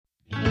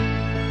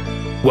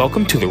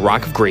Welcome to the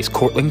Rock of Grace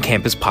Cortland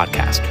Campus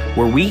Podcast,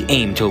 where we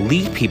aim to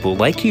lead people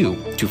like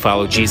you to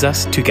follow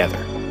Jesus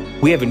together.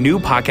 We have a new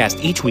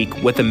podcast each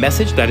week with a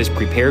message that is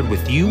prepared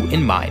with you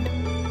in mind.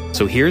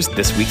 So here's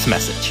this week's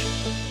message.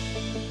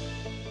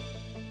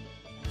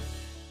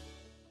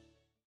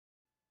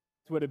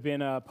 Would have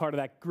been a part of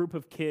that group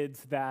of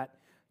kids that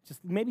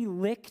just maybe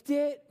licked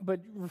it, but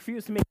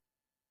refused to make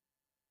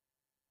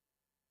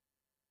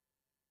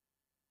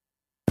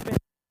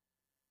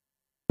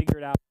figure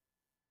it out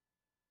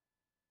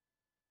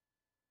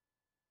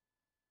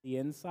the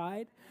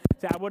inside.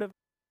 That would have.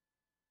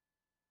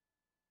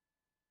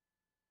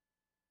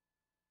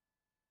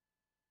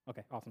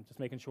 Okay, awesome. Just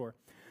making sure.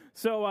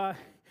 So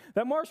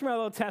that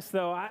marshmallow test,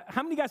 though,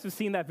 how many of you guys have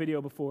seen that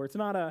video before? It's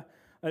not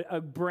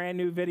a brand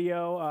new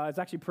video. It's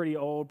actually pretty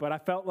old, but I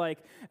felt like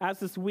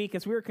as we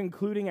were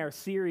concluding our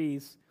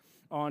series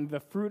on the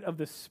fruit of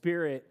the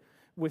Spirit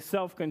with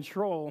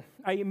self-control,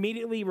 I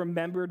immediately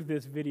remembered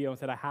this video and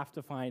said, I have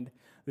to find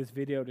this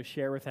video to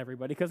share with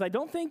everybody, because I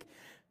don't think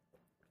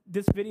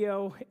this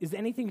video is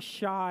anything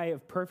shy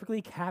of perfectly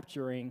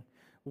capturing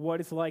what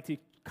it's like to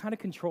kind of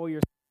control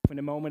yourself in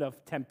a moment of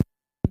temptation,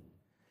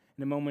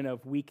 in a moment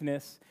of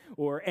weakness,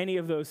 or any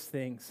of those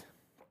things.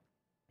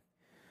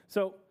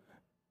 So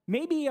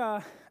maybe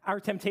our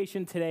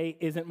temptation today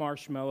isn't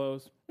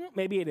marshmallows.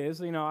 Maybe it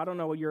is. I don't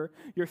know what your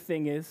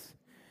thing is.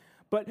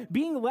 But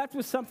being left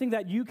with something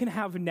that you can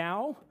have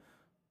now,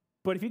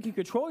 but if you can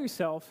control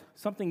yourself,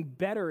 something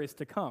better is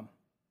to come.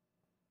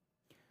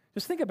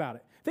 Just think about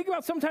it. Think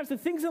about sometimes the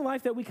things in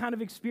life that we kind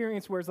of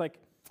experience where it's like,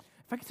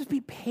 if I could just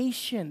be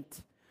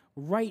patient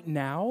right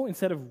now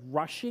instead of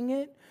rushing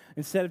it,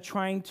 instead of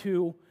trying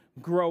to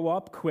grow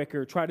up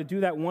quicker, try to do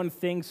that one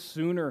thing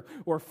sooner,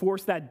 or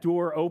force that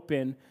door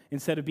open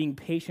instead of being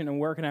patient and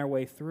working our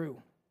way through.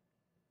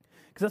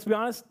 Because let's be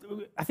honest,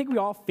 I think we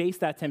all face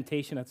that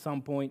temptation at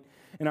some point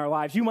in our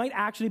lives. You might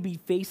actually be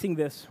facing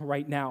this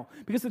right now.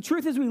 Because the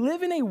truth is we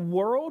live in a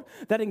world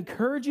that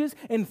encourages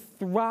and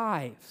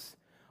thrives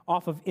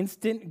off of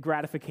instant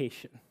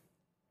gratification.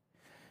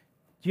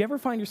 Do you ever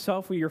find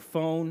yourself with your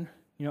phone,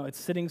 it's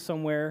sitting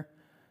somewhere,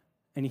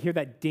 and you hear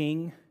that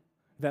ding,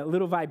 that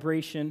little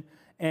vibration,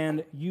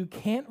 and you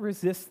can't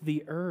resist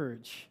the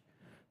urge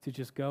to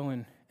just go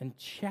and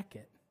check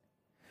it?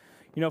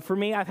 For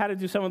me, I've had to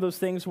do some of those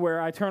things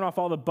where I turn off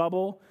all the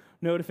bubble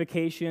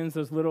notifications,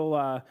 those little,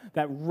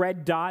 that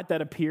red dot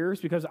that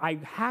appears, because I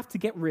have to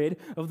get rid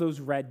of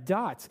those red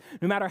dots.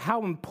 No matter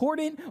how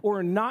important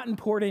or not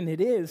important it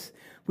is,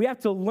 we have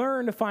to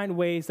learn to find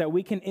ways that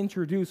we can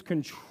introduce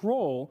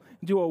control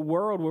into a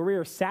world where we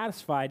are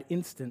satisfied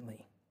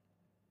instantly.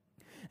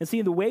 And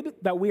see, the way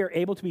that we are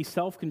able to be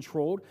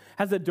self-controlled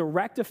has a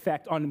direct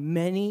effect on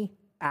many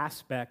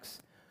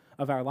aspects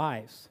of our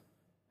lives,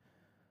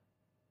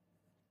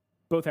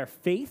 both our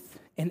faith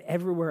and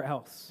everywhere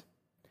else.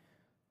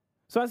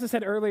 So as I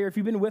said earlier, if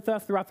you've been with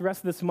us throughout the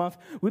rest of this month,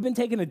 we've been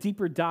taking a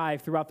deeper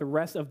dive throughout the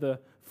rest of the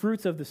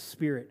fruits of the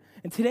Spirit.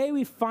 And today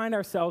we find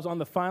ourselves on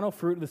the final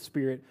fruit of the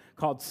Spirit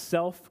called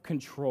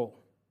self-control.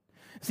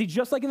 See,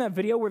 just like in that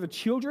video where the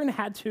children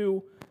had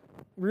to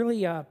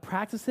really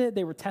practice it,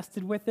 they were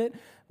tested with it,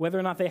 whether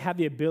or not they had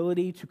the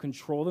ability to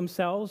control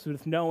themselves,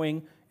 with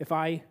knowing if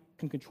I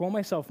can control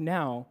myself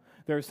now,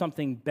 there is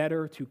something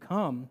better to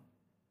come.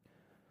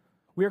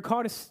 We are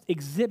called to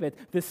exhibit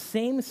the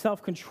same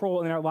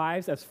self-control in our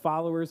lives as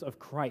followers of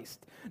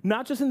Christ,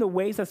 not just in the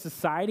ways that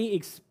society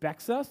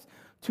expects us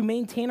to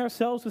maintain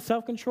ourselves with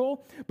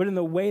self-control, but in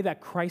the way that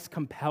Christ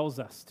compels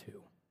us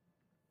to.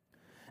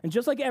 And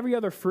just like every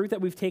other fruit that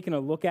we've taken a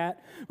look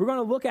at, we're going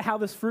to look at how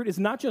this fruit is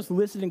not just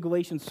listed in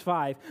Galatians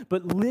 5,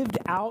 but lived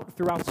out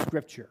throughout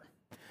Scripture,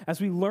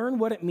 as we learn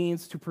what it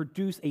means to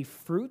produce a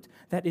fruit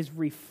that is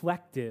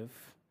reflective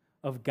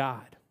of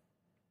God.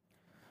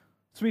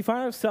 So we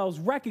find ourselves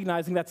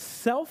recognizing that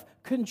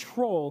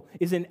self-control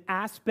is an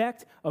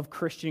aspect of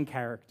Christian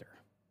character.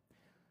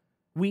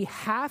 We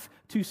have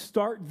to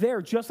start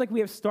there, just like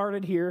we have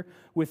started here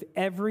with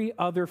every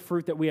other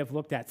fruit that we have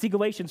looked at. See,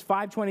 Galatians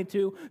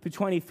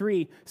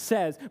 5:22-23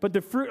 says, "But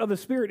the fruit of the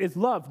Spirit is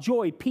love,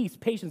 joy, peace,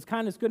 patience,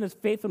 kindness, goodness,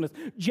 faithfulness,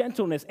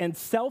 gentleness, and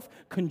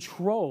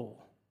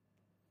self-control."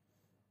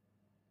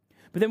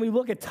 But then we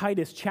look at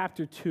Titus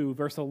chapter 2,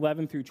 verse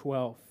 11 through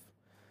 12.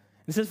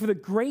 It says, "For the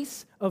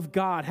grace of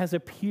God has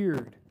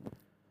appeared,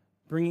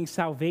 bringing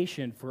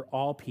salvation for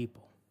all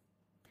people,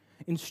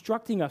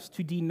 instructing us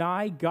to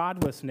deny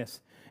godlessness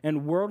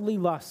and worldly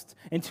lust,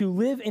 and to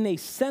live in a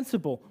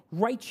sensible,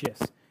 righteous,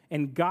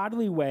 and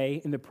godly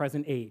way in the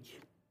present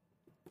age."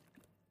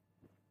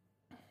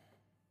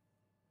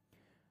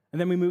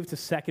 And then we move to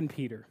 2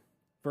 Peter,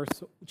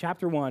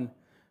 chapter 1,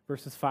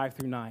 verses 5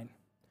 through 9.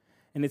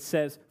 And it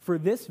says, "For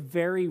this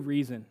very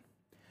reason,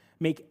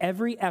 make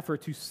every effort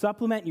to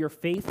supplement your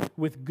faith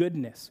with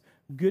goodness,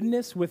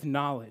 goodness with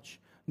knowledge,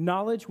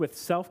 knowledge with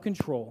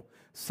self-control,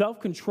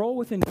 self-control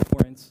with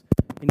endurance,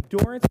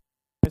 endurance."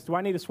 Do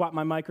I need to swap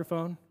my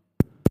microphone?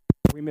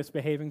 Are we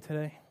misbehaving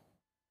today?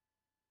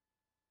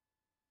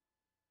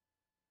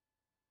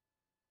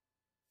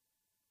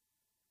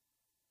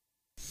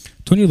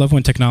 Don't you love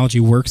when technology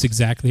works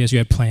exactly as you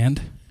had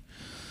planned?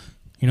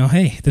 You know,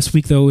 hey, this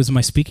week, though, is my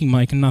speaking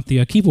mic and not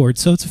the keyboard,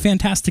 so it's a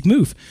fantastic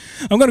move.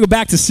 I'm going to go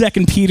back to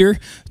 2 Peter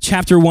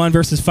chapter 1,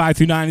 verses 5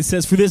 through 9. It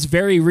says, "For this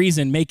very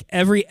reason, make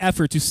every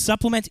effort to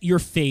supplement your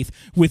faith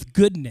with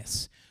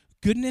goodness,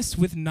 goodness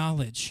with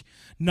knowledge,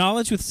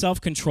 knowledge with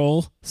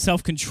self-control,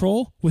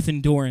 self-control with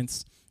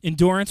endurance,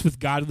 endurance with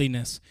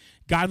godliness,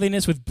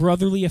 godliness with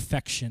brotherly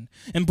affection,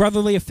 and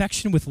brotherly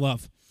affection with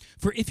love.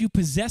 For if you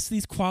possess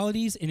these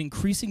qualities in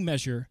increasing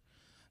measure,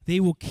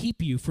 they will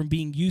keep you from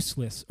being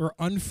useless or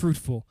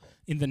unfruitful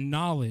in the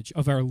knowledge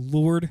of our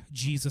Lord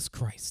Jesus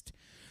Christ.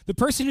 The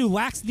person who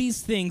lacks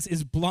these things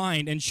is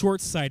blind and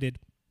short-sighted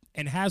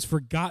and has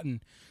forgotten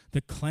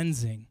the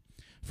cleansing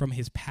from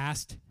his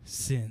past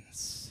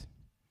sins."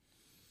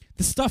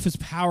 This stuff is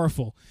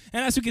powerful.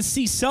 And as we can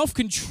see,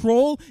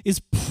 self-control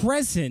is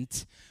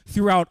present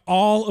throughout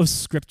all of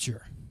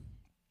Scripture.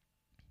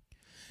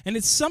 And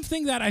it's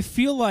something that I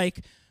feel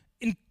like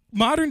in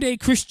modern-day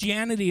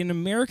Christianity and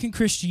American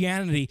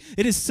Christianity,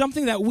 it is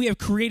something that we have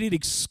created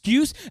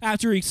excuse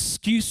after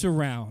excuse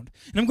around.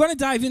 And I'm going to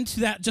dive into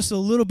that just a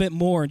little bit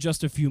more in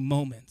just a few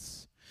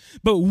moments.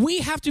 But we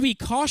have to be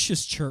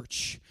cautious,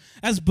 church,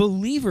 as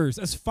believers,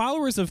 as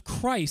followers of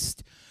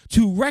Christ,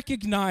 to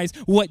recognize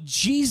what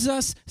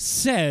Jesus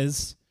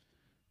says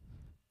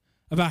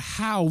about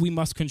how we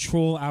must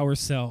control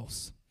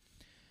ourselves.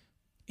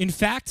 In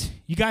fact,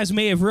 you guys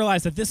may have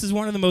realized that this is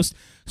one of the most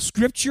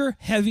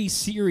scripture-heavy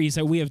series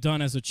that we have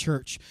done as a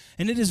church.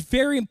 And it is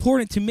very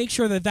important to make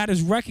sure that that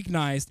is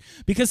recognized,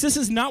 because this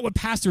is not what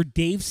Pastor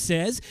Dave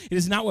says. It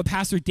is not what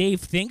Pastor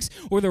Dave thinks,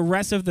 or the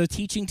rest of the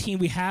teaching team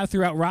we have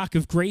throughout Rock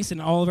of Grace and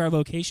all of our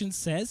locations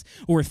says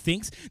or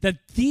thinks. That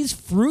these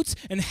fruits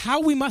and how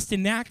we must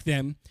enact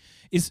them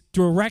is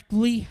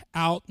directly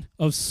out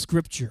of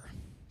Scripture.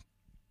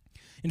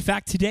 In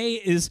fact,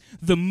 today is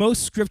the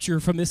most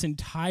Scripture from this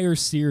entire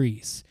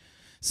series.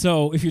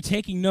 So if you're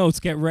taking notes,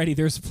 get ready.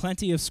 There's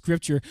plenty of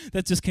Scripture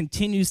that just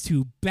continues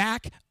to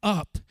back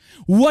up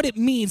what it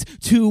means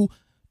to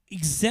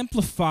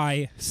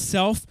exemplify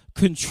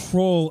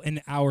self-control in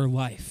our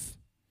life.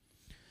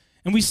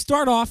 And we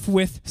start off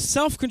with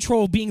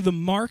self-control being the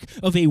mark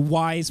of a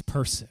wise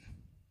person.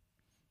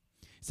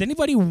 Does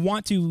anybody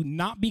want to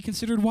not be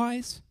considered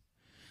wise?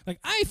 Like,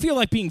 I feel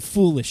like being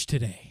foolish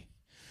today.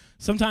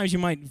 Sometimes you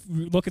might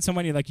look at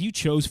somebody like, you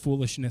chose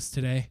foolishness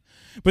today.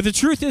 But the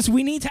truth is,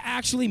 we need to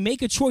actually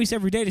make a choice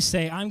every day to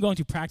say, I'm going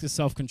to practice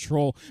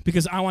self-control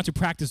because I want to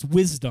practice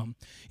wisdom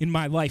in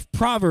my life.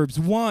 Proverbs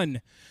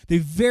 1, the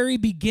very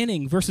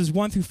beginning, verses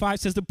 1 through 5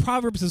 says, the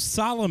Proverbs of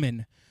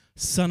Solomon,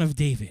 son of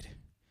David,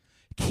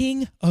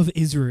 king of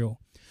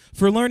Israel,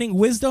 for learning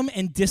wisdom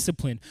and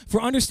discipline,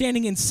 for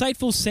understanding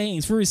insightful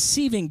sayings, for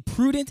receiving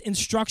prudent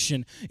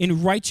instruction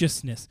in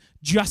righteousness,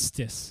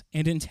 justice,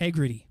 and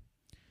integrity,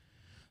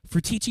 for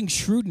teaching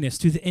shrewdness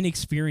to the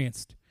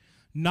inexperienced,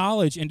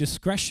 knowledge and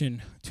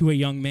discretion to a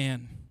young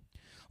man.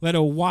 Let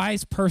a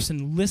wise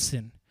person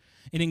listen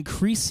and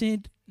increase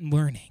in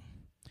learning,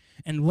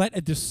 and let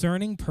a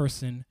discerning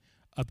person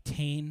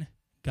obtain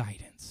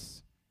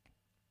guidance.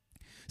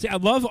 See, I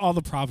love all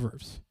the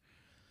Proverbs.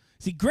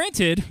 See,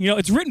 granted,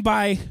 it's written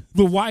by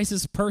the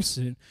wisest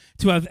person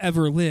to have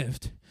ever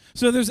lived.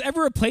 So if there's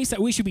ever a place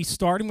that we should be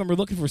starting when we're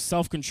looking for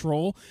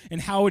self-control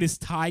and how it is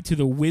tied to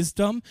the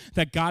wisdom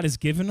that God has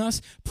given us,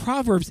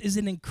 Proverbs is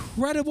an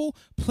incredible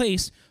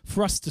place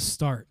for us to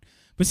start.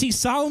 But see,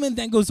 Solomon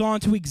then goes on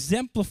to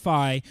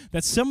exemplify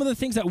that some of the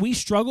things that we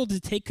struggle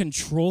to take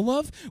control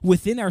of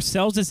within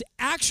ourselves is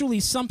actually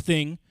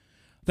something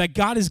that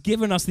God has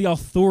given us the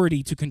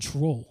authority to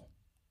control.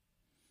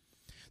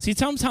 See,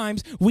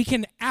 sometimes we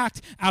can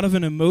act out of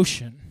an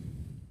emotion,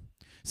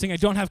 saying, I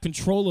don't have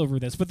control over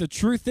this. But the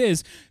truth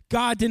is,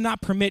 God did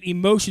not permit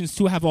emotions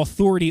to have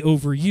authority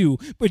over you,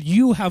 but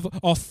you have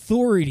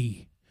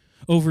authority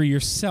over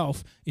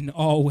yourself in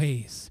all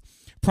ways.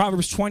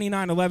 Proverbs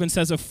 29:11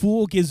 says, a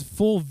fool gives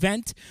full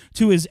vent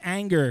to his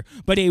anger,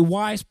 but a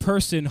wise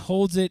person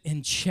holds it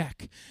in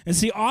check. And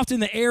see,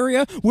 often the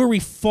area where we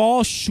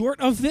fall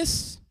short of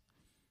this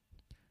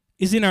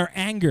is in our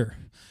anger.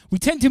 We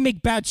tend to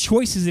make bad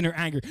choices in our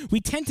anger. We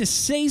tend to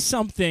say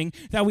something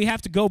that we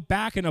have to go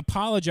back and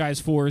apologize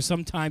for, or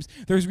sometimes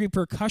there's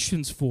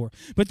repercussions for.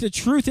 But the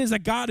truth is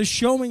that God is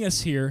showing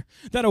us here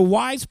that a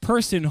wise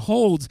person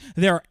holds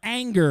their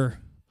anger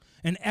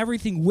and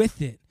everything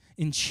with it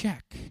in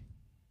check.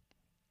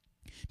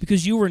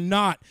 Because you are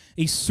not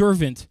a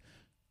servant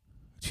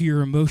to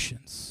your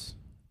emotions.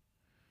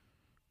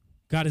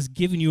 God has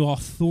given you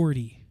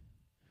authority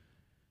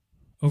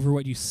over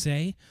what you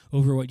say,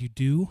 over what you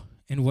do,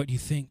 and what you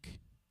think.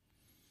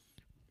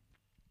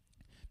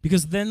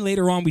 Because then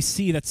later on we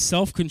see that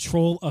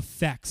self-control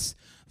affects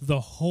the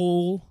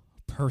whole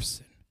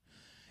person.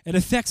 It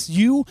affects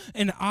you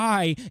and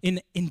I in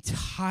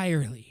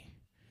entirely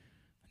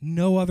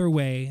no other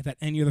way that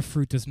any other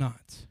fruit does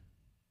not.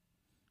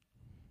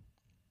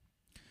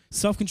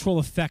 Self-control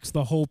affects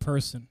the whole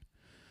person.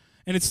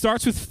 And it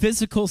starts with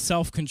physical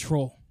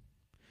self-control.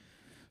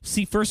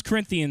 See, 1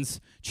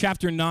 Corinthians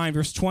chapter 9,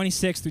 verse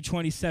 26 through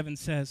 27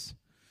 says,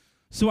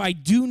 So I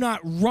do not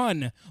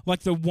run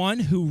like the one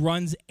who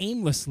runs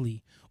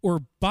aimlessly,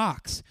 or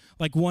box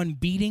like one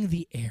beating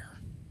the air.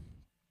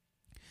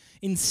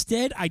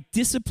 Instead, I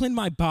discipline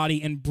my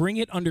body and bring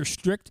it under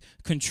strict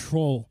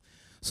control,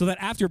 so that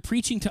after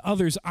preaching to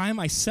others, I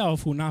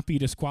myself will not be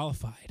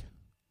disqualified.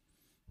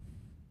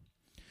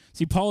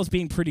 See, Paul is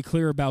being pretty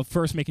clear about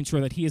first making sure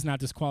that he is not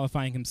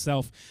disqualifying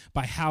himself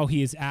by how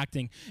he is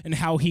acting and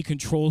how he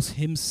controls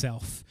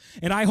himself.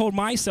 And I hold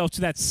myself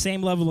to that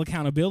same level of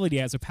accountability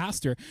as a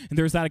pastor, and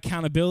there's that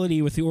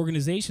accountability with the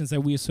organizations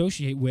that we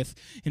associate with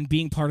in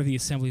being part of the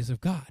Assemblies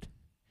of God.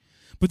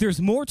 But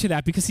there's more to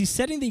that, because he's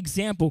setting the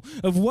example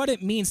of what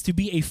it means to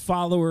be a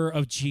follower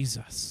of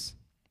Jesus.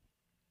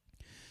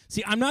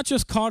 See, I'm not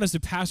just called as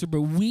a pastor,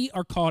 but we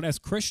are called as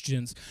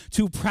Christians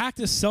to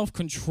practice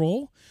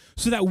self-control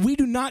so that we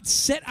do not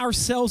set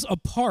ourselves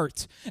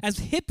apart as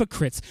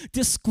hypocrites,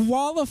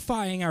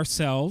 disqualifying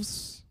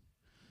ourselves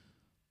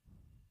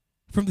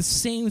from the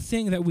same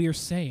thing that we are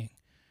saying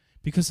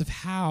because of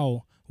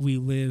how we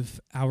live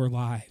our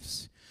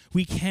lives.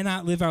 We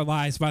cannot live our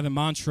lives by the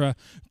mantra,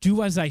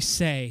 do as I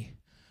say,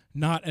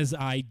 not as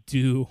I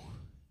do.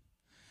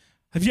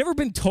 Have you ever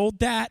been told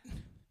that?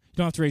 You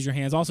don't have to raise your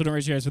hands. Also, don't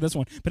raise your hands for this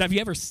one. But have you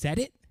ever said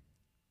it?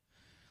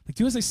 Like,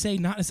 do as I say,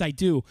 not as I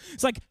do.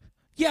 It's like,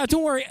 yeah,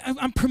 don't worry.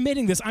 I'm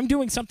permitting this. I'm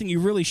doing something you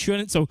really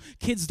shouldn't, so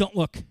kids, don't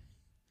look.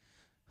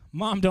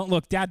 Mom, don't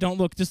look. Dad, don't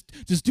look.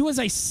 Just do as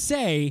I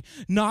say,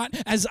 not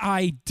as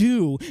I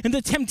do. And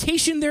the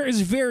temptation there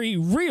is very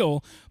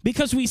real,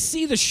 because we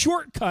see the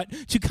shortcut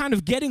to kind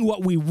of getting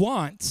what we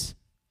want,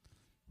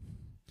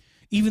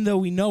 even though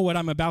we know what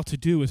I'm about to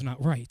do is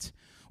not right,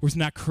 or is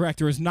not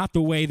correct, or is not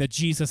the way that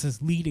Jesus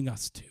is leading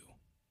us to.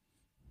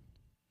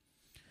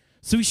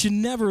 So we should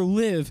never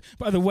live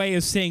by the way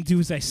of saying, do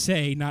as I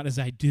say, not as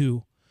I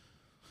do.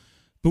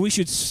 But we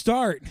should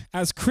start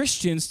as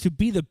Christians to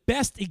be the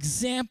best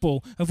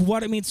example of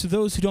what it means to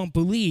those who don't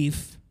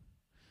believe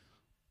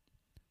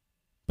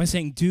by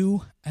saying,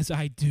 do as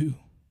I do,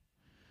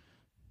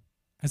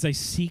 as I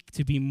seek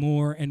to be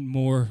more and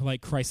more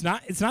like Christ.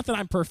 It's not that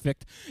I'm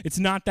perfect. It's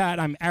not that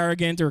I'm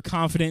arrogant or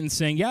confident in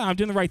saying, yeah, I'm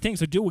doing the right thing,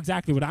 so do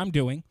exactly what I'm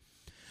doing.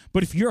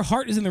 But if your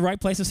heart is in the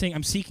right place of saying,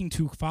 I'm seeking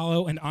to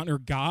follow and honor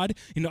God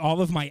in all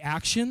of my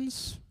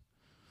actions,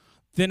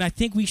 then I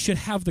think we should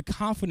have the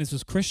confidence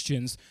as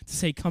Christians to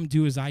say, come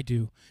do as I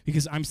do,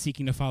 because I'm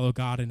seeking to follow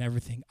God in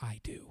everything I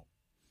do.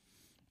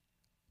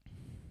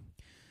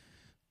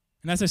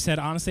 And as I said,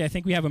 honestly, I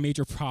think we have a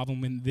major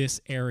problem in this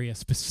area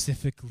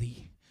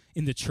specifically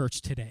in the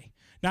church today.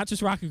 Not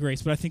just Rock of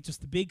Grace, but I think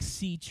just the Big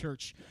C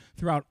church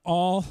throughout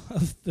all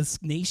of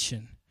this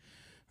nation,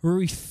 where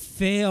we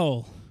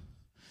fail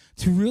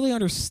to really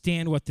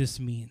understand what this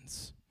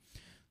means.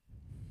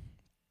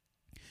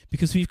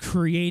 Because we've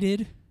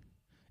created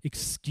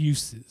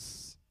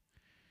excuses.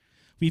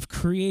 We've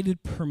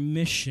created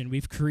permission.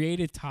 We've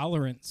created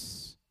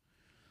tolerance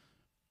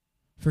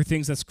for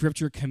things that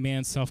Scripture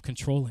commands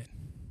self-control in.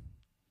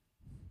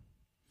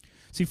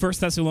 See, 1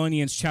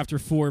 Thessalonians chapter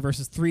 4,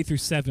 verses 3 through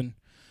 7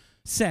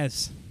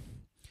 says,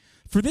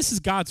 for this is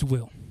God's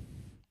will.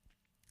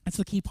 That's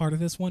the key part of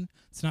this one.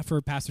 It's not for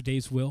Pastor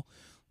Dave's will,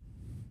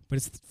 but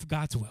it's for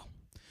God's will.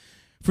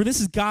 For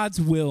this is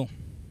God's will,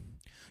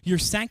 your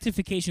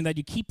sanctification, that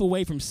you keep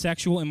away from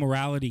sexual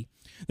immorality,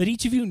 that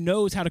each of you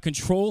knows how to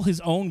control his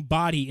own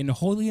body in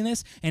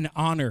holiness and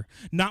honor,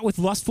 not with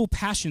lustful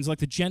passions like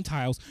the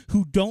Gentiles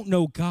who don't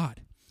know God.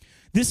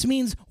 This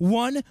means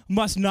one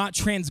must not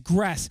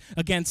transgress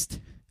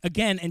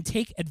again and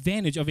take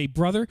advantage of a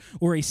brother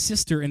or a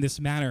sister in this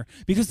manner,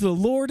 because the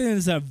Lord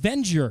is an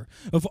avenger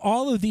of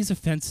all of these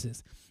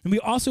offenses. And we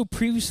also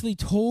previously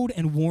told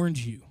and warned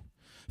you,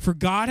 for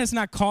God has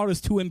not called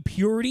us to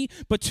impurity,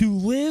 but to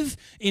live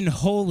in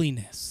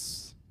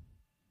holiness.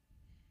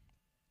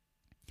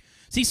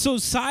 See,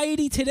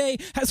 society today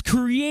has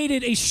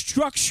created a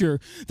structure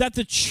that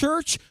the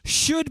church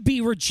should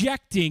be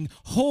rejecting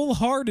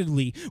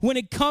wholeheartedly when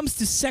it comes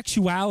to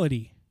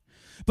sexuality.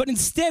 But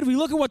instead, we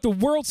look at what the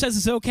world says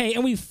is okay,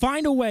 and we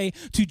find a way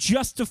to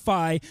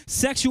justify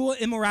sexual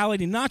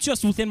immorality, not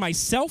just within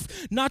myself,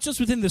 not just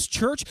within this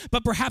church,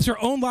 but perhaps our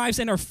own lives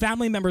and our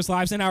family members'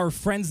 lives and our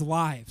friends'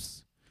 lives.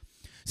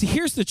 See,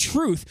 here's the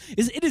truth,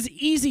 is it is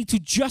easy to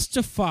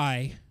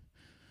justify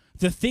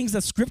the things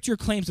that Scripture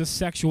claims as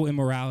sexual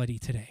immorality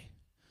today.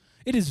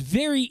 It is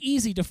very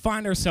easy to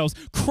find ourselves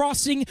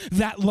crossing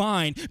that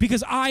line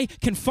because I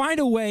can find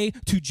a way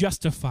to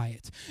justify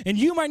it. And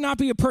you might not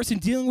be a person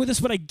dealing with this,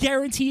 but I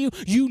guarantee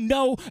you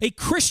know a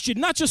Christian,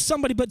 not just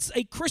somebody, but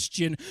a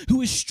Christian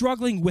who is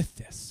struggling with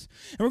this.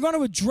 And we're going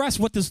to address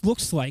what this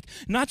looks like,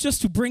 not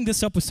just to bring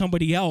this up with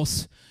somebody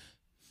else,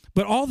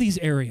 but all these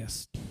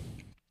areas.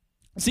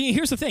 See,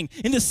 here's the thing.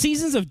 In the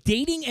seasons of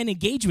dating and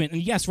engagement,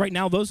 and yes, right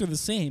now those are the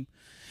same.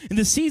 In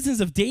the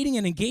seasons of dating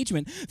and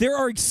engagement, there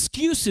are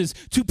excuses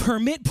to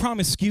permit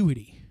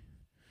promiscuity.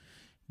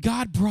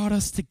 God brought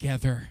us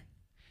together.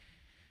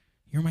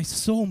 You're my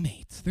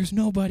soulmate. There's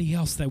nobody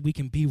else that we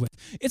can be with.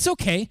 It's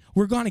okay.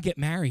 We're going to get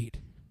married.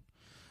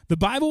 The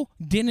Bible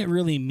didn't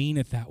really mean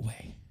it that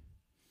way.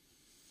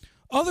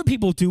 Other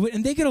people do it,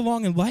 and they get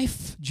along in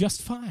life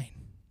just fine.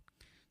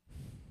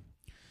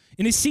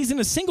 In a season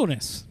of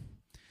singleness,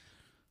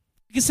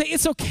 you can say,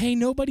 it's okay,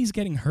 nobody's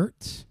getting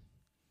hurt.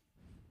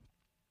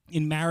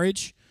 In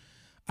marriage,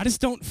 I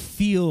just don't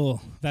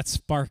feel that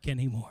spark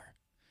anymore.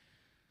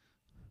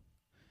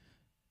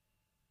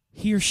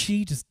 He or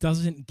she just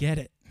doesn't get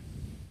it.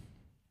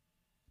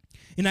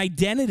 In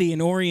identity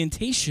and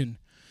orientation,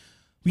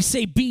 we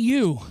say, be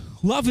you.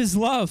 Love is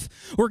love.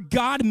 Or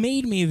God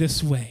made me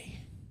this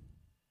way.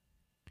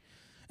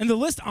 And the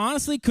list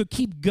honestly could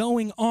keep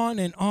going on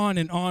and on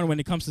and on when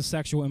it comes to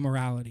sexual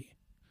immorality.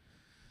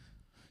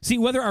 See,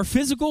 whether our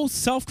physical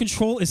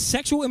self-control is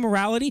sexual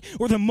immorality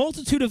or the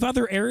multitude of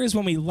other areas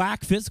when we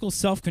lack physical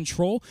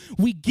self-control,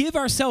 we give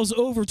ourselves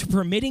over to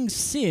permitting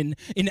sin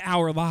in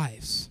our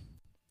lives.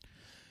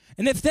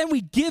 And if then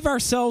we give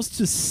ourselves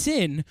to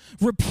sin,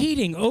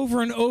 repeating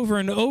over and over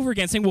and over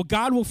again, saying, well,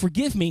 God will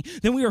forgive me,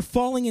 then we are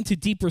falling into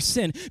deeper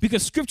sin,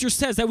 because Scripture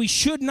says that we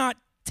should not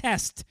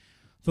test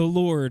the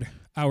Lord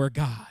our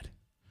God.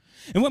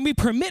 And when we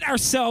permit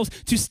ourselves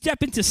to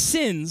step into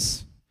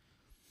sins,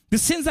 the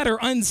sins that are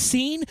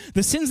unseen,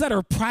 the sins that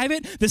are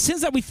private, the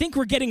sins that we think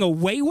we're getting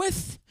away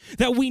with,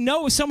 that we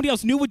know if somebody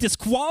else knew would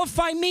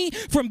disqualify me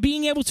from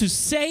being able to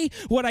say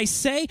what I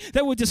say,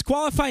 that would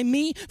disqualify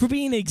me for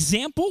being an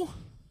example.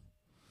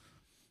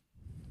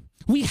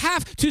 We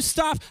have to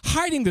stop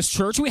hiding this,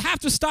 church. We have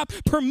to stop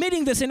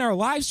permitting this in our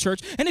lives,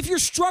 church. And if you're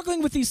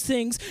struggling with these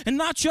things, and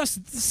not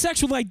just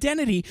sexual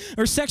identity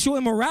or sexual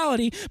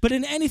immorality, but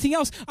in anything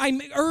else,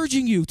 I'm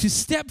urging you to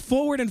step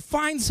forward and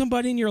find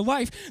somebody in your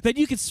life that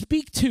you can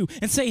speak to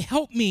and say,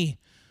 help me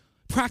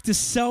practice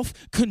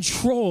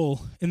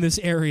self-control in this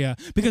area,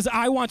 because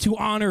I want to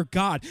honor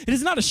God. It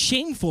is not a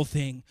shameful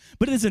thing,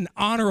 but it is an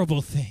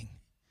honorable thing.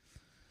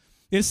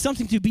 It is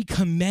something to be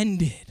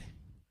commended.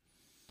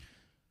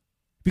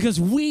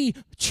 Because we,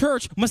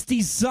 church, must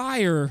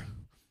desire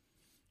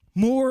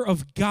more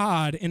of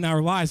God in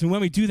our lives. And when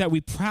we do that,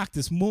 we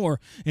practice more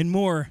and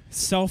more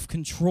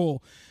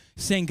self-control,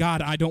 saying,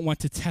 God, I don't want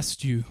to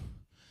test you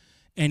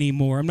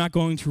anymore. I'm not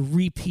going to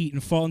repeat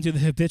and fall into the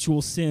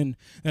habitual sin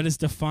that is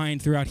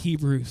defined throughout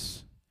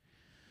Hebrews.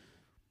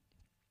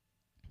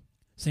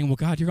 Saying, well,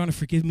 God, you're going to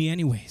forgive me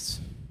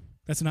anyways.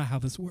 That's not how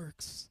this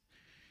works.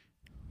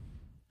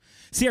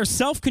 See, our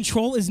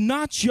self-control is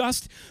not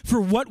just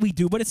for what we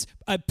do, but it's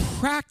a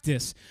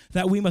practice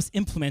that we must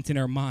implement in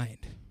our mind.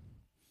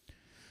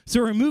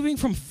 So we're moving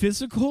from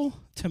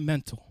physical to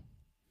mental.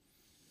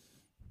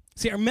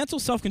 See, our mental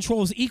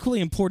self-control is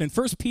equally important.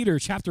 1 Peter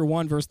chapter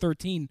 1, verse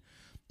 13,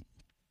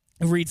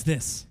 it reads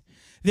this: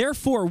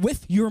 therefore,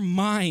 with your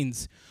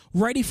minds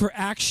ready for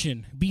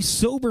action, be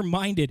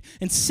sober-minded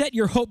and set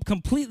your hope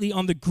completely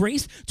on the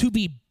grace to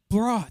be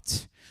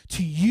brought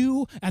to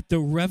you at the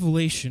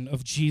revelation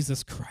of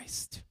Jesus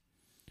Christ.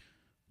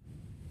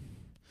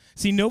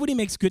 See, nobody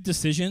makes good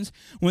decisions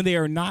when they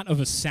are not of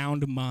a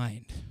sound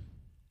mind,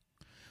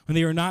 when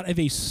they are not of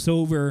a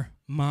sober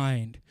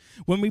mind.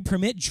 When we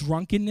permit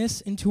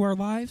drunkenness into our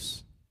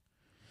lives,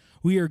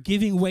 we are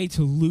giving way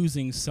to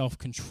losing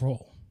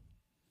self-control.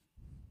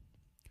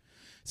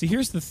 See,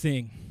 here's the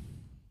thing.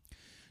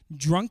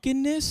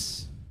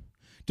 Drunkenness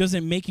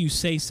doesn't make you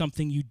say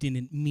something you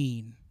didn't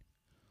mean.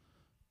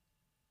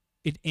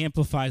 It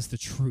amplifies the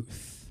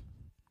truth.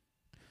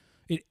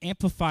 It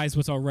amplifies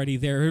what's already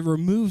there. It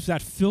removes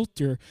that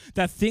filter,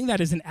 that thing that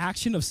is an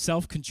action of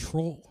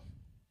self-control.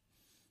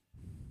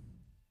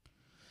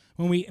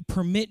 When we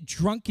permit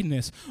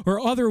drunkenness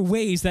or other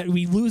ways that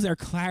we lose our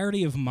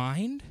clarity of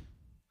mind,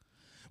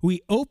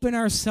 we open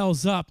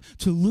ourselves up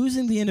to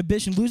losing the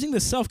inhibition, losing the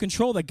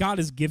self-control that God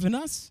has given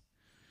us.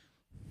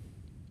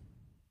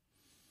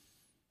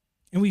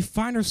 And we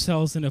find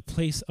ourselves in a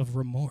place of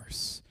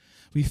remorse.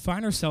 We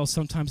find ourselves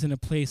sometimes in a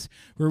place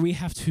where we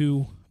have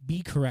to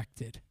be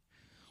corrected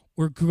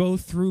or go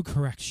through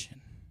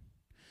correction,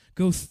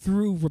 go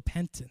through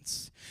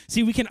repentance.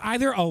 See, we can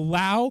either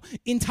allow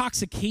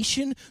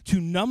intoxication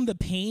to numb the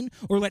pain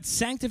or let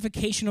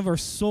sanctification of our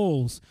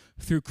souls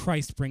through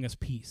Christ bring us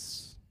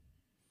peace.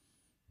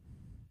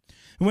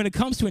 And when it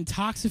comes to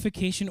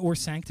intoxication or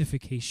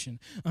sanctification,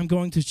 I'm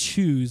going to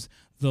choose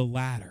the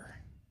latter.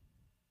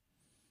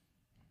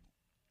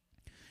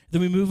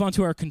 Then we move on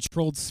to our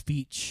controlled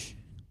speech.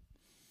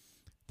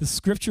 The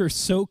scripture is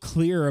so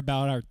clear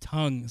about our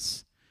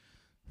tongues.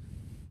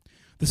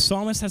 The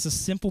psalmist has a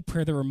simple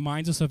prayer that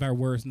reminds us of our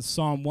words in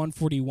Psalm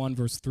 141,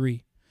 verse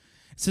 3.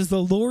 It says,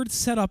 the Lord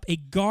set up a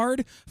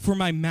guard for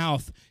my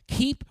mouth.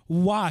 Keep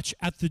watch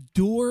at the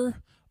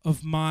door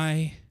of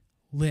my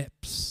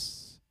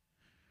lips.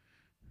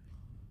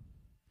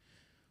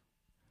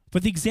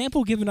 But the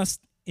example given us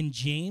in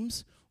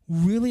James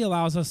really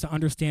allows us to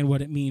understand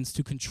what it means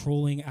to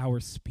controlling our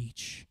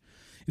speech.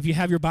 If you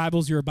have your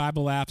Bibles, your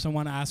Bible apps, I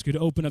want to ask you to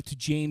open up to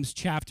James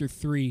chapter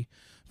 3,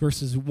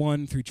 verses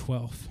 1 through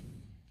 12.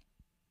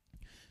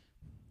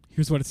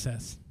 Here's what it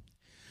says.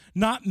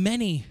 Not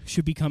many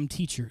should become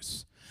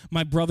teachers,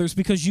 my brothers,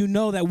 because you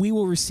know that we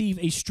will receive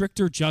a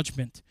stricter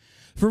judgment.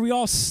 For we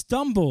all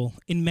stumble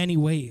in many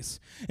ways.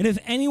 And if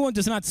anyone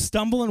does not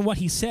stumble in what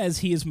he says,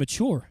 he is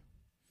mature,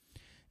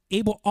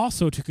 able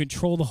also to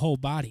control the whole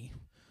body.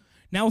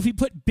 Now, if we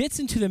put bits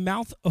into the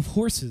mouth of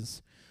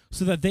horses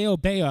so that they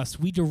obey us,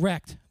 we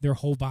direct their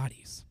whole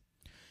bodies.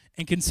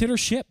 And consider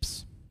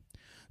ships.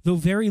 Though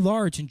very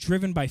large and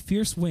driven by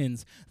fierce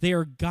winds, they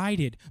are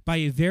guided by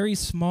a very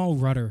small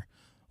rudder,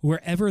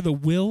 wherever the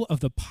will of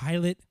the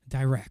pilot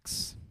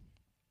directs.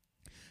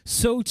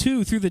 So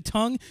too, through the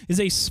tongue is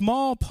a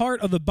small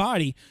part of the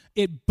body.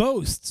 It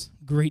boasts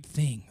great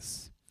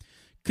things.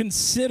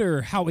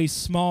 Consider how a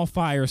small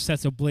fire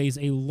sets ablaze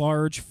a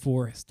large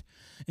forest.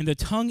 And the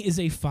tongue is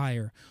a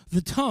fire.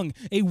 The tongue,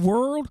 a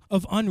world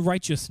of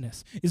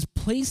unrighteousness, is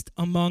placed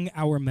among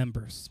our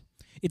members.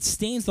 It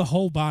stains the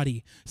whole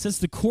body, sets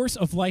the course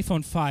of life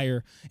on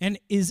fire, and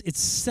is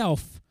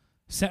itself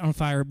set on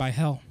fire by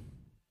hell.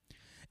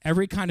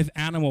 Every kind of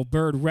animal,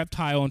 bird,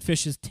 reptile, and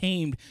fish is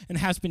tamed and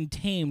has been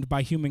tamed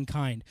by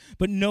humankind.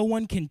 But no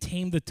one can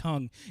tame the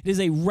tongue. It is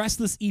a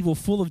restless evil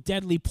full of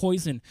deadly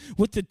poison.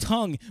 With the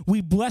tongue,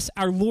 we bless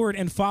our Lord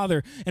and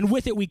Father, and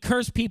with it we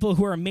curse people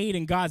who are made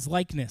in God's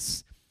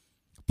likeness.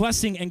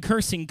 Blessing and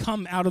cursing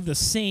come out of the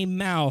same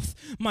mouth.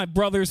 My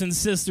brothers and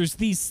sisters,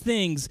 these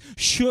things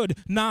should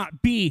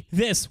not be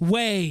this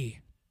way.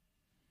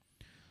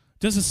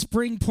 Does a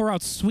spring pour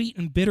out sweet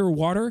and bitter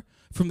water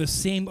from the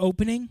same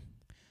opening?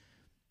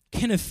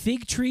 Can a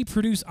fig tree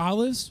produce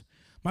olives,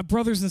 my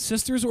brothers and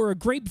sisters, or a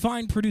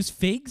grapevine produce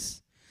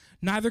figs?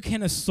 Neither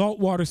can a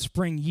saltwater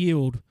spring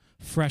yield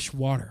fresh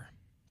water.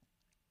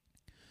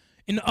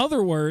 In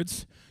other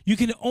words, you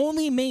can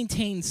only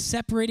maintain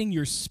separating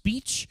your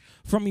speech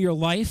from your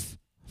life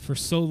for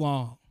so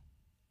long.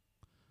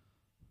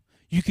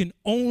 You can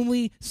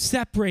only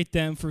separate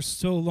them for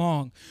so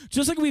long.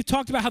 Just like we've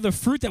talked about how the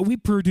fruit that we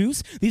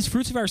produce, these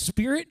fruits of our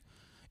spirit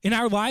in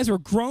our lives, are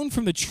grown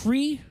from the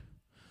tree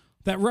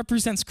that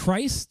represents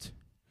Christ,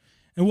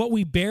 and what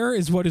we bear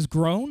is what is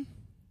grown.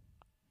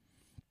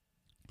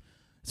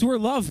 So where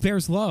love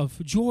bears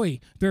love, joy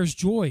bears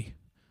joy,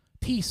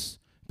 peace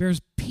bears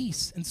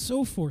peace, and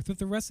so forth with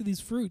the rest of these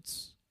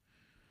fruits.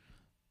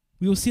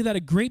 We will see that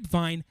a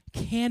grapevine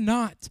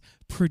cannot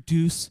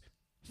produce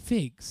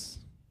figs.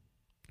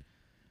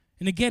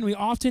 And again, we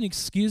often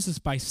excuse this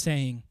by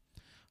saying,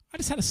 I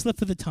just had a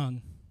slip of the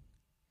tongue.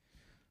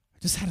 I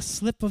just had a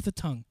slip of the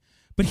tongue.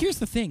 But here's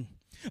the thing.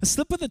 A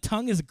slip of the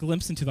tongue is a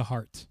glimpse into the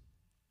heart.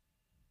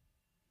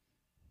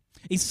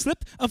 A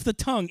slip of the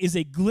tongue is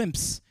a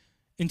glimpse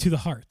into the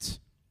heart.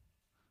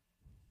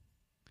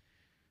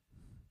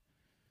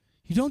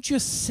 You don't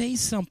just say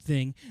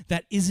something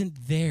that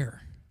isn't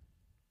there,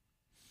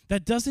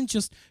 that doesn't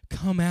just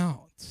come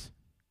out.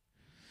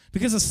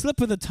 Because a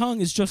slip of the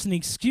tongue is just an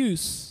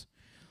excuse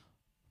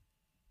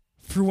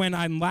for when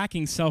I'm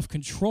lacking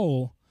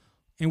self-control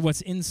and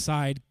what's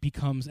inside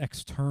becomes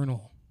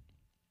external.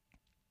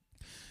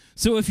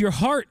 So if your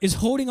heart is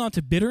holding on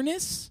to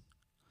bitterness,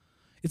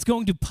 it's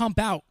going to pump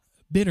out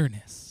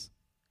bitterness.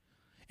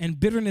 And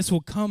bitterness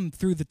will come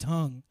through the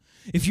tongue.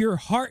 If your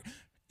heart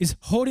is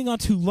holding on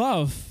to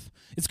love,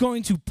 it's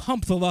going to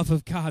pump the love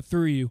of God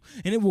through you,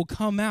 and it will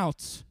come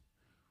out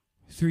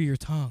through your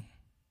tongue.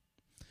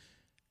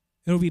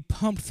 It'll be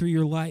pumped through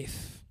your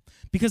life,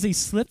 because a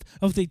slip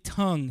of the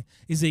tongue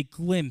is a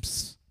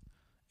glimpse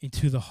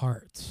into the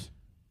heart.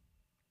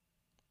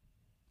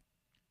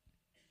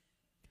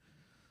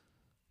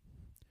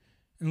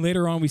 And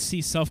later on, we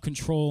see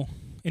self-control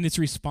in its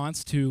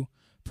response to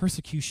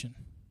persecution.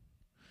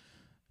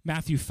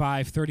 Matthew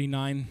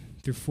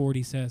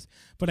 5:39-40 says,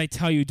 "But I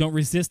tell you, don't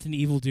resist an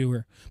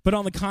evildoer. But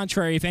on the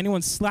contrary, if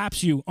anyone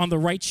slaps you on the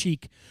right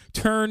cheek,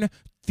 turn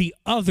the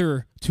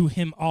other to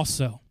him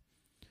also.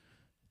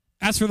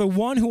 As for the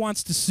one who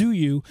wants to sue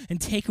you and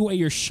take away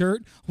your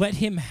shirt, let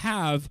him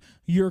have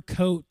your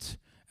coat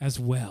as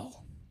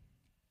well."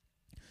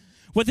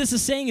 What this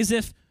is saying is,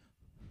 if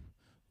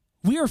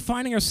we are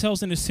finding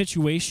ourselves in a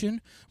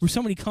situation where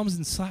somebody comes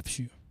and slaps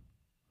you,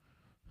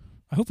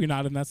 I hope you're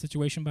not in that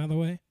situation, by the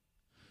way.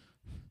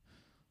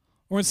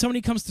 Or when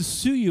somebody comes to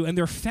sue you and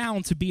they're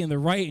found to be in the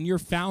right and you're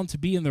found to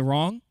be in the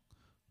wrong,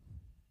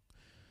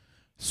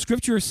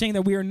 Scripture is saying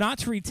that we are not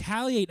to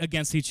retaliate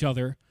against each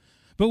other,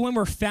 but when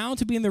we're found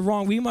to be in the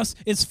wrong,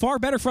 it's far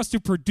better for us to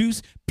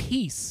produce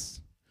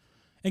peace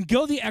and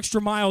go the extra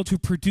mile to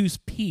produce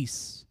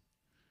peace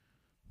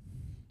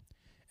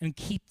and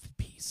keep the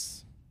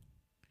peace.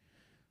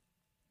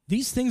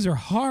 These things are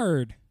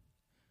hard.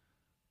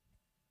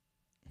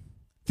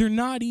 They're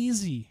not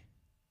easy.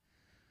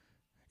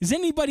 Is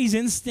anybody's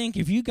instinct,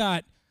 if you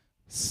got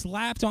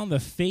slapped on the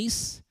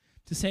face,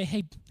 to say,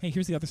 hey,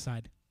 here's the other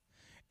side?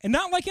 And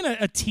not like in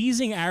a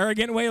teasing,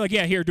 arrogant way, like,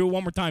 yeah, here, do it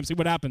one more time, see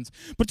what happens.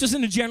 But just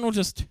in a general,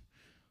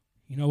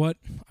 you know what?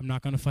 I'm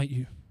not going to fight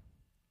you.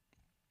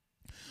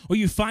 Or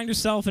you find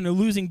yourself in a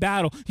losing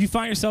battle. You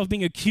find yourself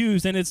being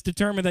accused, and it's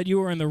determined that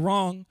you are in the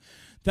wrong.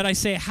 That I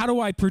say, how do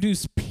I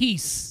produce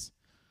peace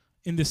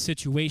in this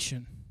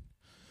situation?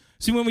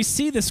 See, when we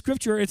see the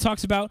scripture, it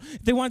talks about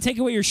if they want to take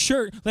away your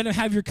shirt, let them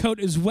have your coat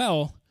as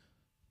well.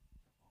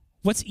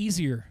 What's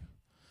easier?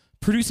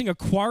 Producing a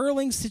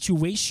quarreling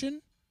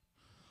situation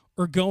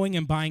or going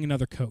and buying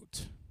another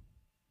coat?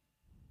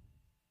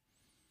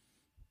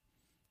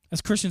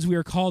 As Christians, we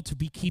are called to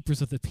be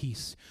keepers of the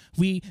peace.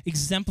 We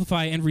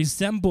exemplify and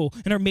resemble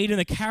and are made in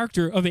the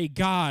character of a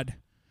God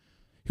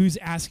who's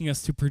asking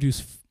us to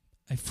produce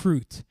a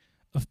fruit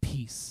of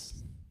peace.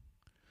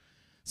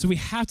 So we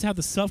have to have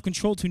the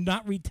self-control to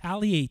not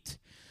retaliate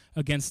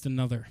against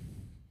another.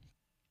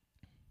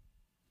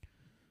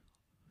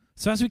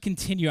 So as we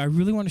continue, I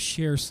really want to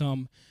share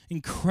some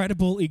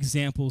incredible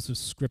examples of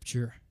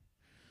Scripture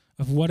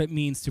of what it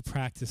means to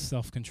practice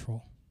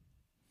self-control.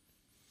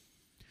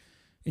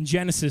 In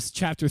Genesis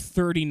chapter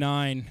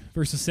 39,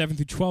 verses 7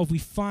 through 12, we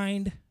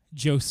find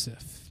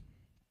Joseph.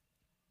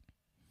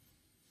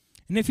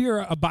 And if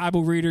you're a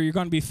Bible reader, you're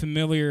going to be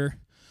familiar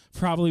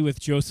probably with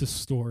Joseph's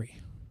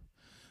story,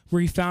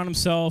 where he found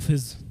himself,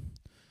 was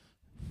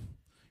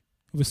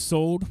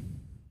sold,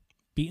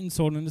 beaten,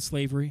 sold into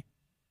slavery.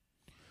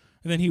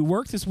 And then he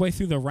worked his way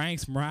through the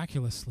ranks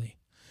miraculously.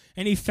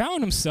 And he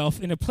found himself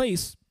in a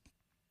place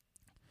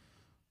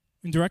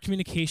in direct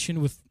communication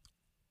with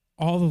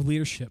all the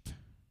leadership,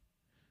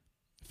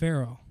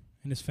 Pharaoh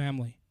and his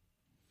family.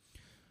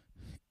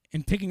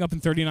 And picking up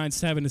in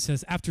 39:7, it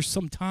says, after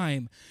some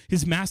time,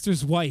 his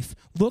master's wife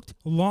looked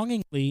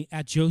longingly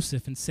at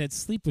Joseph and said,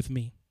 sleep with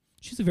me.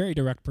 She's a very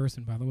direct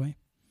person, by the way.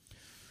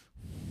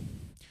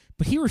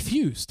 But he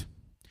refused.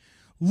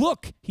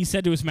 Look, he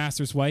said to his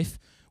master's wife,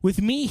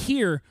 with me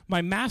here,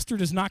 my master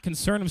does not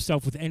concern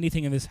himself with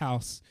anything in this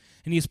house,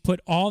 and he has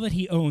put all that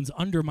he owns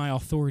under my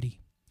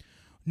authority.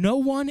 No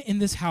one in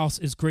this house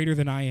is greater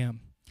than I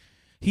am.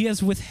 He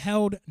has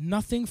withheld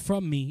nothing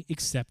from me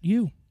except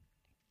you,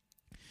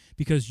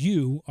 because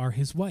you are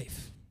his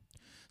wife.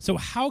 So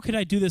how could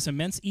I do this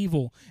immense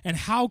evil, and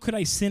how could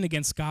I sin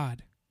against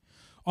God?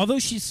 Although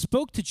she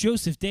spoke to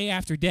Joseph day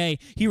after day,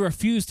 he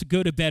refused to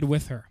go to bed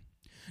with her.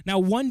 Now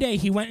one day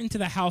he went into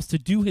the house to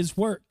do his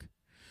work,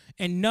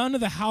 and none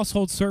of the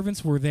household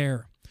servants were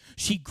there.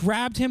 She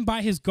grabbed him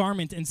by his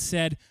garment and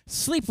said,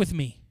 sleep with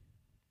me.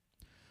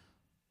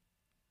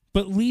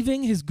 But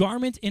leaving his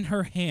garment in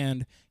her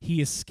hand,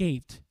 he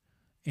escaped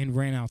and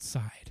ran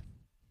outside.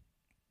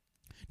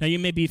 Now, you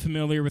may be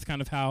familiar with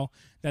kind of how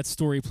that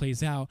story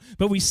plays out,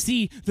 but we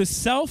see the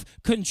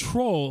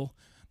self-control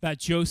that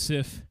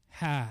Joseph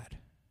had.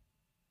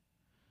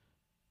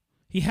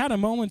 He had a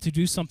moment to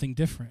do something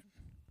different,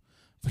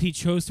 but he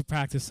chose to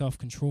practice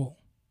self-control.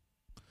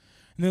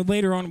 And then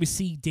later on, we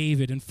see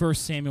David in 1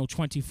 Samuel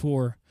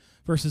 24,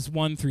 verses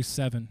 1 through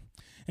 7.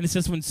 And it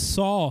says, when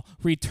Saul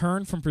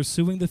returned from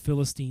pursuing the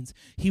Philistines,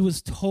 he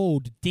was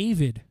told,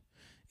 David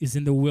is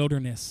in the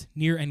wilderness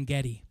near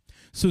En-Gedi.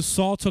 So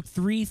Saul took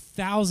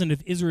 3,000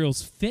 of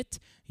Israel's fit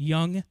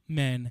young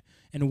men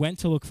and went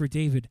to look for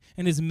David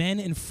and his men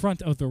in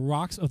front of the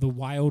rocks of the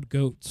wild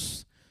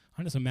goats.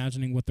 I'm just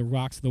imagining what the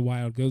rocks of the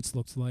wild goats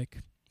looks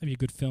like. That'd be a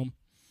good film.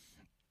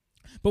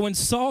 But when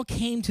Saul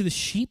came to the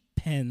sheep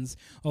pens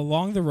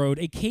along the road,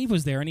 a cave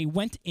was there, and he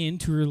went in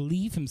to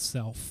relieve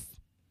himself.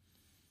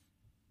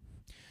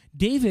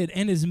 David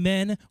and his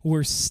men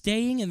were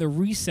staying in the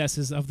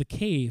recesses of the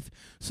cave.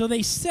 So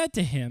they said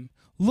to him,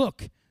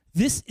 look,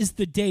 this is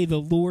the day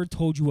the Lord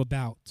told you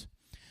about.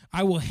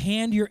 I will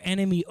hand your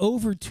enemy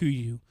over to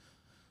you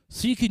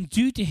so you can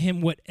do to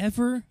him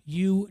whatever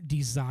you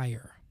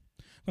desire.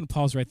 I'm going to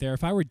pause right there.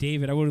 If I were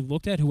David, I would have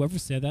looked at whoever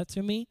said that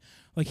to me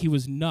like he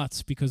was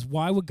nuts, because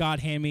why would God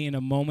hand me in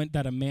a moment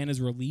that a man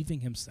is relieving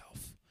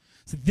himself?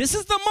 So this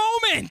is the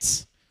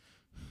moment.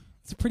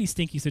 It's a pretty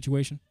stinky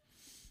situation.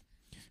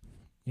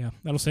 Yeah,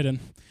 that'll sit in.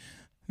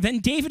 Then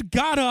David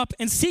got up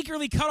and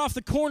secretly cut off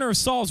the corner of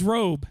Saul's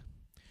robe.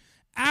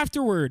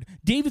 Afterward,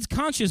 David's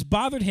conscience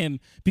bothered him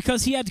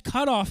because he had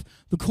cut off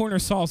the corner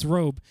of Saul's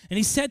robe. And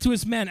he said to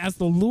his men, as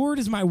the Lord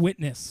is my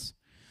witness,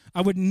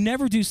 I would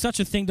never do such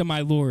a thing to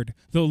my Lord,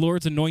 the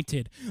Lord's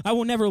anointed. I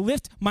will never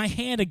lift my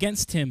hand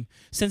against him,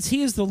 since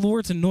he is the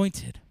Lord's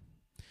anointed.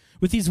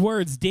 With these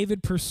words,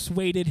 David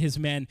persuaded his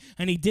men,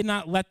 and he did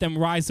not let them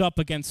rise up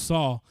against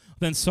Saul.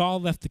 Then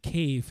Saul left the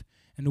cave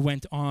and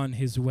went on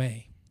his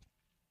way.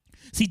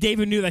 See,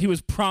 David knew that he was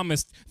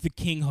promised the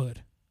kinghood.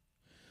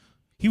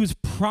 He was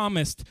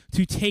promised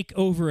to take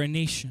over a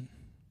nation.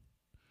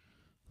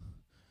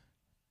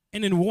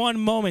 And in one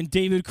moment,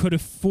 David could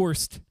have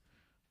forced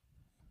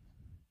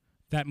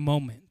that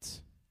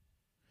moment.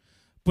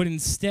 But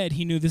instead,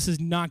 he knew this is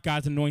not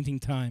God's anointing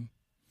time.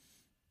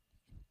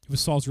 It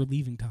was Saul's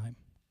relieving time.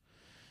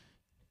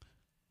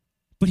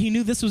 But he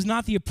knew this was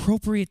not the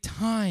appropriate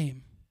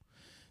time.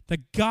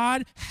 That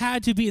God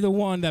had to be the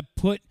one that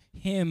put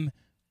him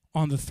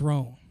on the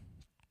throne.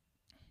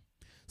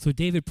 So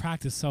David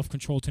practiced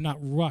self-control to not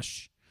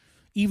rush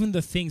even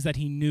the things that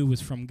he knew was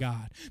from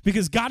God.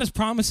 Because God has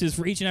promises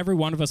for each and every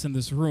one of us in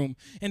this room,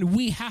 and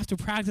we have to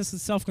practice the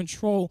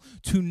self-control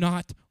to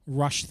not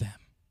rush them,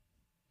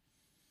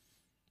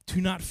 to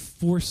not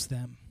force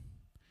them,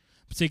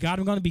 But say, God,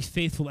 I'm going to be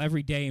faithful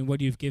every day in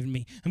what you've given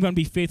me. I'm going to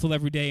be faithful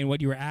every day in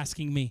what you are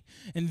asking me.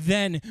 And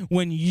then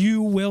when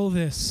you will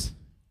this,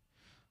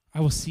 I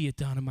will see it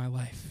done in my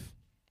life.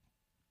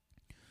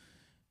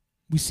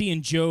 We see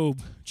in Job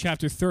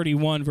chapter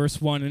 31,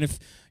 verse 1, and if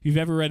you've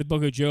ever read the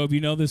book of Job,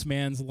 you know this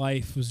man's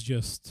life was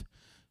just,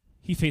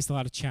 he faced a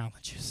lot of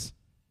challenges.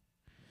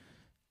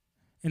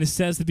 And it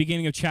says at the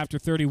beginning of chapter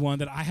 31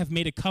 that I have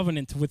made a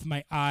covenant with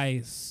my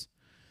eyes.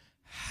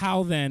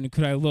 How then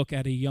could I look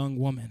at a young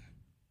woman?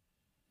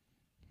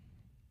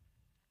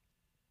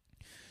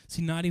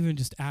 See, not even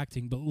just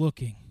acting, but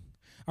looking.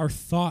 Our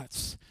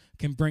thoughts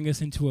can bring us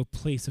into a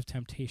place of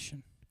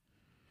temptation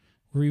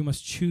where we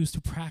must choose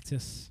to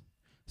practice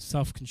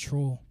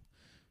self-control.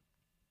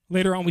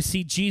 Later on, we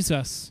see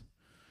Jesus.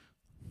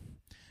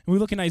 And we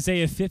look in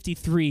Isaiah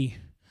 53,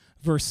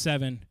 verse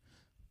 7.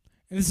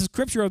 And this is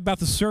scripture about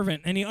the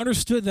servant, and he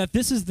understood that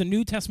this is the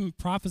New Testament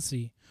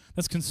prophecy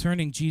that's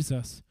concerning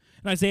Jesus.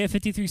 In Isaiah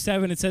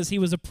 53:7, it says, he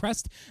was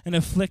oppressed and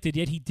afflicted,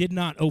 yet he did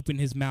not open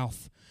his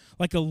mouth.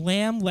 Like a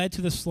lamb led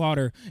to the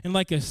slaughter, and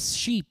like a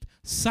sheep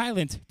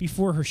silent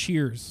before her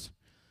shears,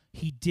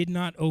 he did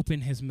not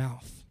open his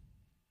mouth.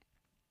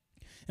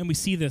 And we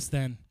see this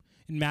then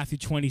in Matthew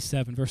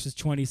 27, verses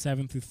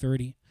 27 through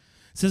 30. It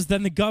says,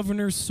 then the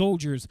governor's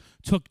soldiers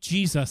took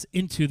Jesus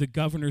into the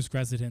governor's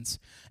residence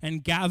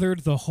and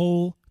gathered the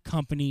whole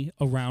company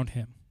around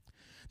him.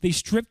 They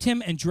stripped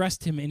him and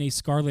dressed him in a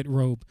scarlet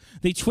robe.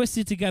 They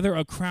twisted together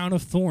a crown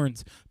of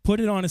thorns, put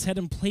it on his head,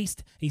 and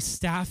placed a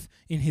staff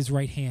in his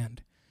right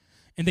hand.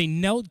 And they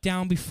knelt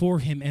down before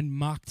him and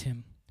mocked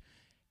him.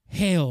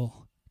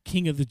 Hail,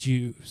 King of the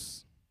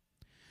Jews.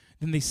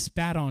 Then they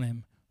spat on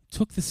him,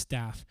 took the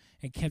staff,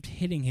 and kept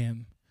hitting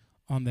him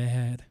on the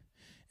head.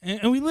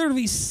 And we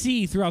literally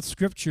see throughout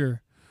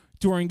Scripture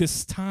during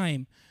this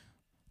time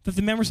that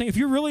the men were saying, if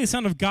you're really a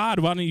son of God,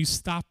 why don't you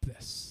stop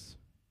this?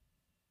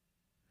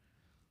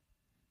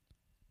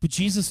 But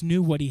Jesus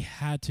knew what he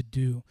had to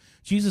do.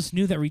 Jesus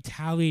knew that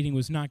retaliating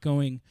was not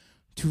going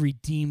to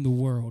redeem the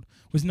world,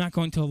 was not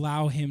going to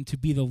allow him to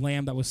be the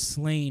lamb that was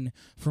slain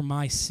for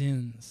my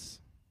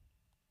sins.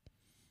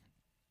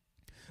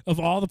 Of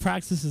all the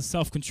practices of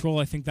self-control,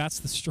 I think that's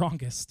the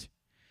strongest.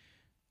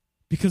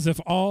 Because of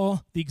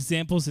all the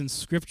examples in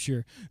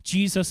Scripture,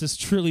 Jesus is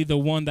truly the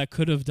one that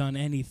could have done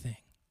anything.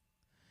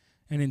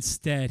 And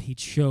instead, he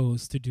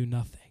chose to do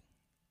nothing.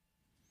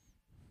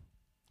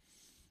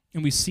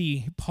 And we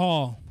see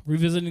Paul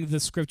revisiting the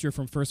Scripture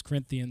from 1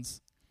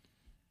 Corinthians,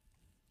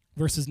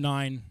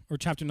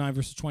 chapter 9,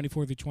 verses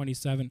 24 through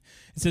 27.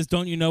 It says,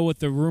 don't you know what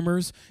the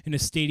rumors in a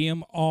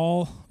stadium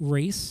all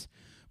race,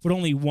 but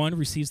only one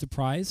receives the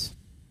prize?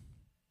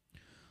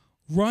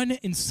 Run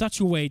in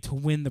such a way to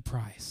win the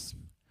prize.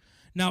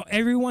 Now,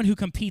 everyone who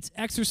competes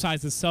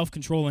exercises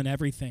self-control in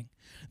everything.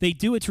 They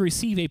do it to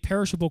receive a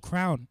perishable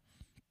crown,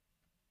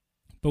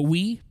 but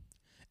we,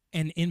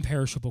 an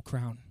imperishable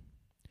crown.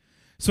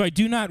 So I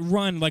do not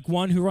run like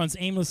one who runs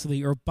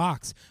aimlessly or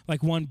box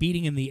like one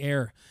beating in the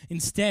air.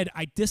 Instead,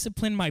 I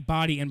discipline my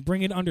body and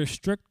bring it under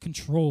strict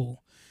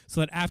control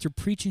so that after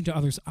preaching to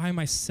others, I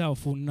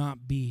myself will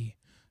not be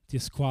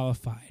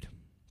disqualified.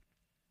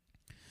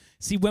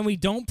 See, when we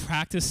don't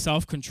practice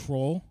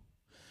self-control,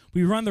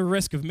 we run the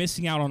risk of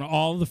missing out on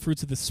all the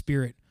fruits of the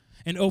Spirit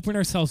and open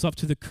ourselves up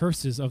to the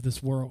curses of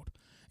this world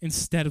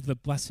instead of the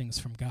blessings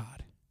from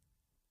God.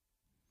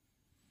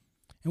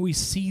 And we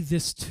see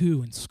this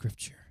too in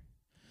Scripture.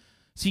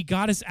 See,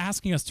 God is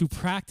asking us to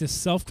practice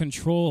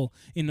self-control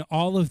in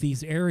all of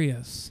these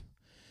areas.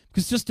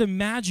 Because just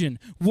imagine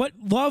what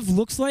love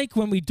looks like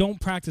when we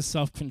don't practice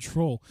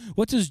self-control.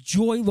 What does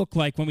joy look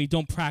like when we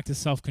don't practice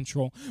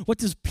self-control? What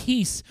does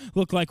peace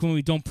look like when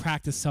we don't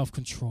practice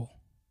self-control?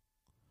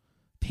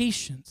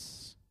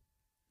 Patience,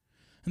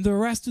 and the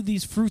rest of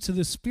these fruits of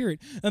the Spirit.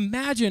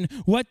 Imagine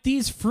what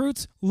these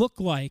fruits look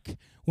like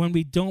when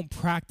we don't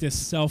practice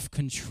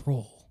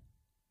self-control.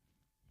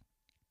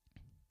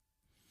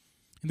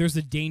 And there's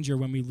a danger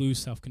when we lose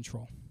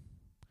self-control.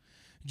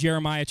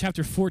 Jeremiah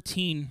chapter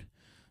 14,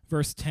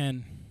 verse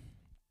 10,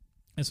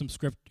 as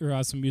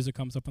some music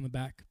comes up on the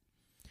back.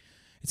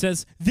 It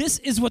says, this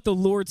is what the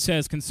Lord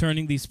says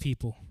concerning these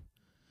people.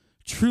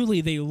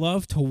 Truly they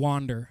love to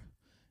wander.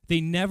 They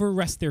never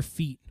rest their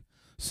feet.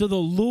 So the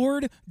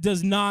Lord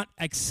does not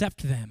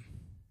accept them.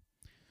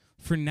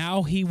 For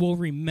now he will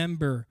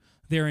remember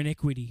their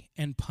iniquity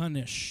and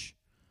punish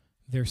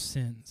their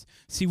sins.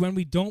 See, when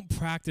we don't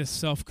practice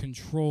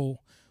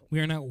self-control, we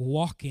are not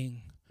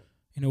walking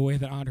in a way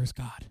that honors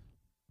God.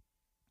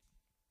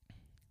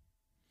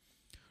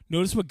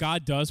 Notice what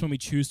God does when we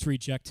choose to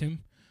reject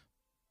him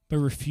by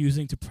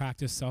refusing to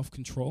practice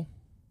self-control.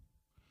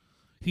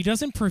 He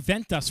doesn't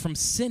prevent us from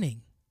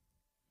sinning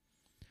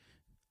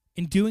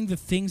in doing the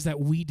things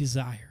that we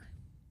desire.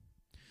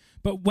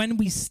 But when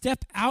we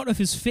step out of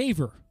his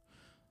favor,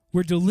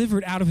 we're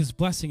delivered out of his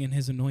blessing and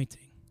his anointing.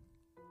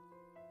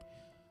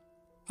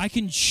 I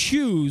can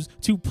choose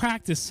to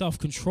practice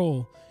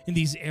self-control in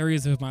these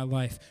areas of my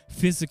life,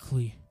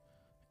 physically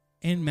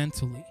and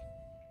mentally.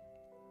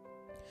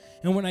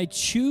 And when I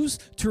choose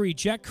to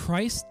reject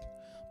Christ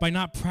By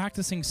not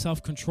practicing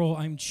self-control,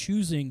 I'm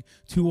choosing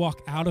to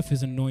walk out of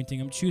his anointing.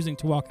 I'm choosing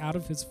to walk out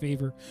of his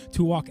favor,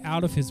 to walk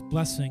out of his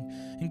blessing.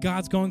 And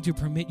God's going to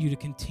permit you to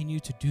continue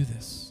to do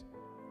this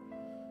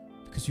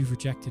because you've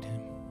rejected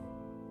him.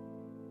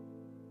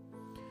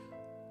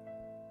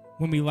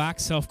 When we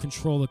lack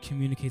self-control, it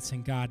communicates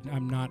saying, God,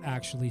 I'm not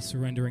actually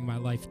surrendering my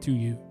life to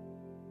you.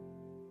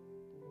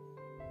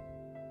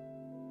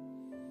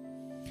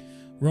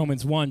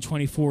 Romans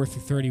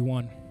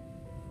 1:24-31.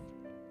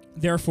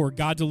 Therefore,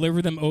 God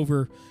delivered them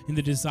over in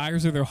the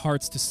desires of their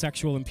hearts to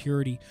sexual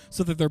impurity,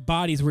 so that their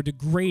bodies were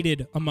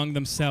degraded among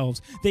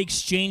themselves. They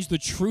exchanged the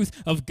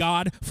truth of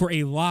God for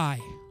a lie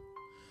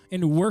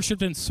and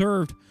worshiped and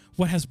served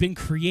what has been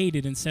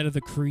created instead of the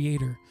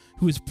Creator,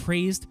 who is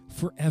praised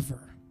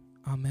forever.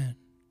 Amen.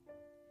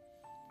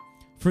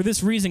 For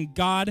this reason,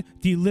 God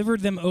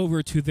delivered them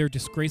over to their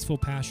disgraceful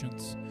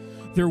passions.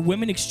 Their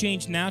women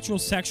exchanged natural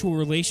sexual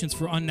relations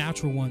for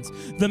unnatural ones.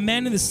 The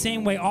men in the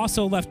same way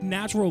also left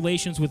natural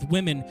relations with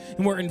women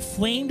and were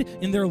inflamed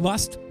in their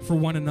lust for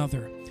one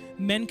another.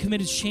 Men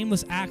committed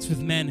shameless acts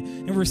with men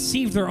and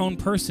received their own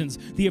persons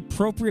the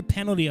appropriate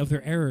penalty of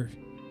their error.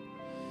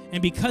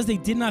 And because they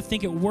did not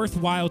think it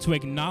worthwhile to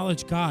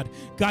acknowledge God,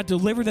 God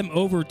delivered them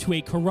over to a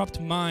corrupt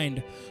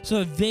mind so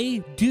that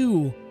they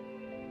do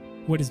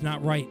what is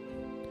not right.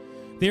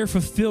 They are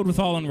fulfilled with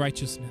all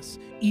unrighteousness,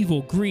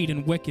 evil, greed,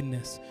 and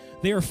wickedness.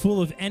 They are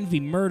full of envy,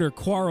 murder,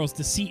 quarrels,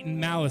 deceit, and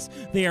malice.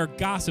 They are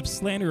gossips,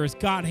 slanderers,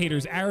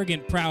 God-haters,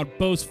 arrogant, proud,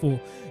 boastful,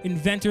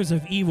 inventors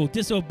of evil,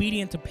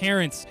 disobedient to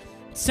parents,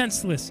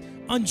 senseless,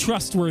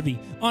 untrustworthy,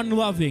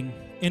 unloving,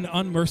 and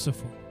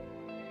unmerciful.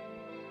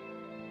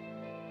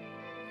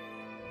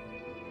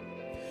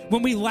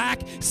 When we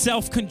lack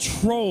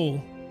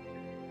self-control,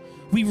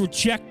 we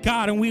reject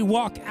God and we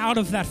walk out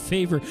of that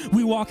favor.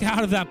 We walk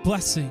out of that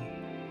blessing.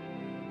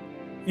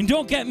 And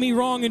don't get me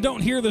wrong and don't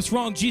hear this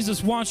wrong.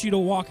 Jesus wants you to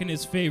walk in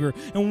his favor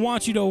and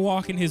wants you to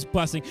walk in his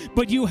blessing.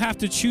 But you have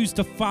to choose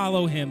to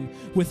follow him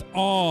with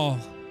all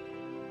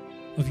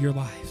of your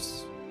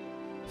lives,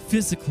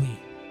 physically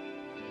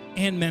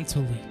and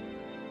mentally.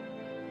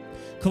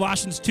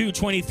 Colossians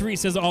 2:23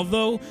 says,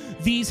 although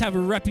these have a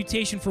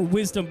reputation for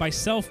wisdom by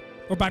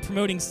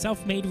promoting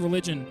self-made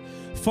religion,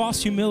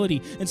 false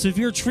humility, and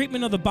severe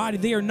treatment of the body,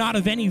 they are not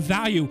of any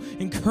value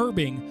in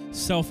curbing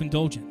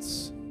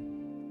self-indulgence.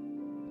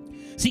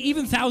 See,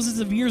 even thousands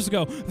of years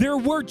ago, there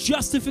were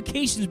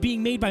justifications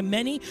being made by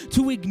many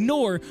to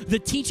ignore the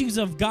teachings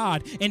of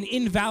God and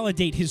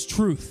invalidate his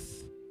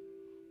truth.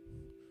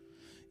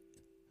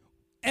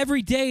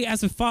 Every day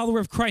as a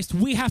follower of Christ,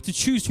 we have to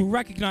choose to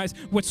recognize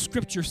what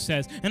Scripture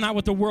says and not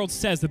what the world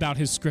says about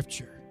his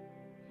Scripture.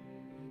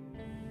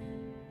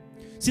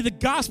 See, the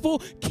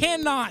gospel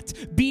cannot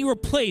be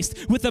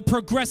replaced with a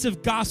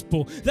progressive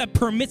gospel that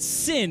permits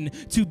sin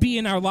to be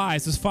in our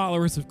lives as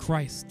followers of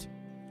Christ.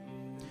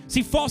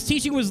 See, false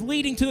teaching was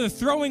leading to the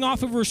throwing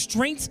off of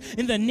restraints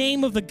in the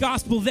name of the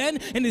gospel then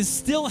and is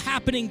still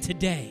happening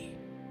today.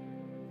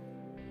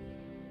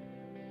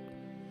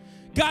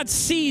 God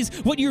sees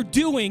what you're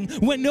doing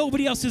when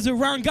nobody else is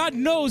around. God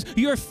knows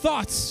your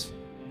thoughts.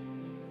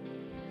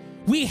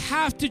 We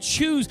have to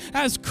choose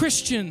as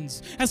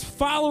Christians, as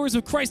followers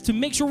of Christ, to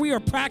make sure we are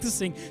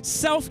practicing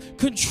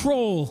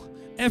self-control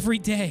every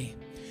day.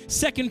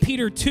 2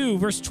 Peter 2,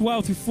 verse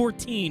 12 through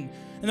 14.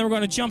 And then we're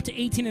going to jump to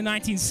 18 and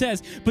 19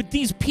 says, but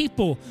these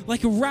people,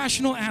 like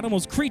irrational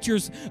animals,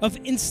 creatures of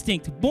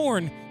instinct,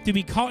 born to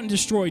be caught and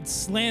destroyed,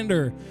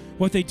 slander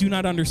what they do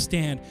not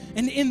understand.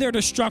 And in their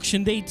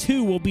destruction, they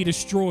too will be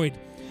destroyed.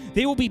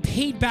 They will be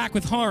paid back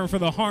with harm for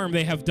the harm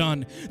they have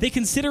done. They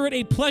consider it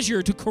a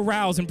pleasure to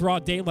carouse in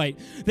broad daylight.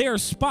 They are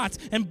spots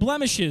and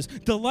blemishes,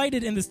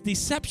 delighted in the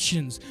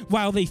deceptions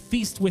while they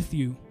feast with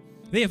you.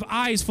 They have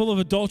eyes full of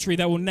adultery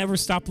that will never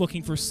stop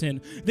looking for sin.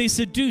 They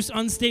seduce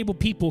unstable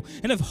people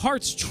and have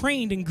hearts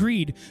trained in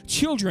greed,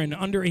 children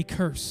under a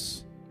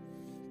curse.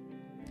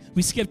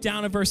 We skip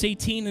down to verse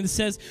 18 and it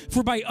says,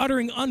 for by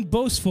uttering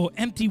unboastful,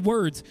 empty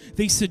words,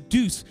 they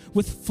seduce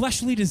with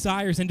fleshly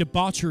desires and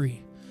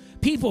debauchery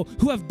people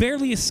who have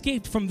barely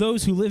escaped from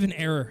those who live in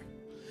error.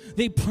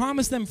 They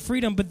promise them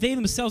freedom, but they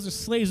themselves are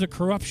slaves of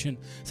corruption,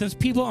 since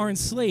people are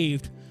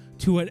enslaved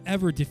to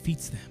whatever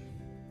defeats them.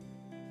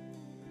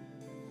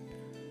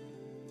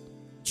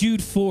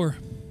 Jude 4.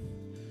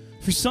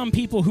 For some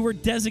people who were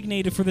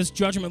designated for this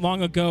judgment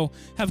long ago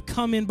have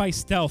come in by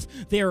stealth.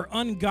 They are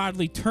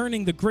ungodly,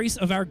 turning the grace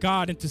of our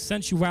God into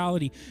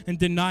sensuality and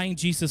denying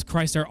Jesus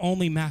Christ, our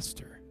only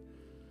Master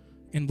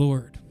and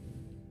Lord.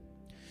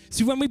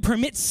 See, when we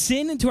permit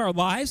sin into our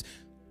lives,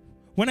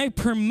 when I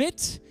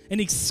permit an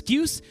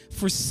excuse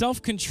for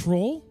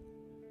self-control,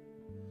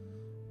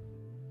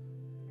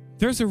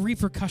 there's a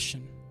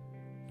repercussion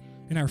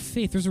in our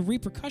faith. There's a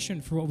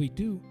repercussion for what we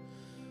do.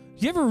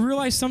 You ever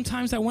realize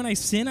sometimes that when I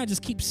sin, I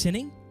just keep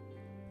sinning?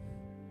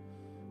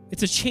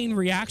 It's a chain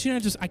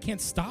reaction. I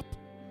can't stop.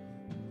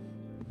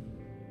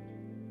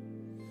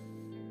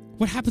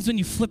 What happens when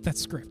you flip that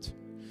script?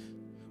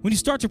 When you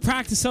start to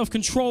practice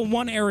self-control in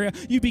one area,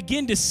 you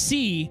begin to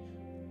see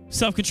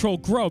self-control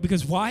grow.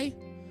 Because why?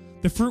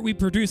 the fruit we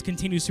produce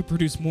continues to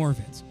produce more of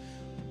it.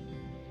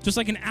 Just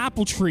like an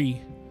apple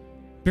tree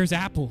bears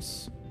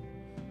apples,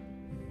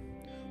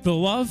 the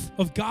love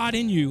of God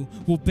in you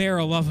will bear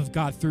a love of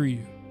God through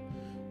you.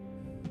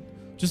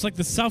 Just like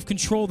the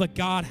self-control that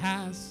God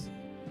has,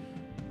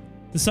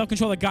 the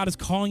self-control that God is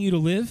calling you to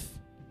live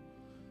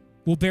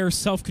will bear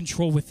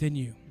self-control within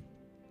you.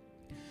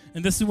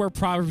 And this is where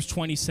Proverbs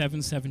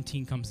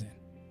 27:17 comes in.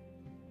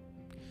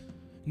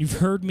 You've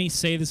heard me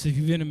say this if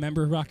you've been a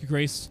member of Rock of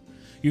Grace.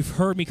 You've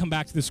heard me come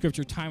back to the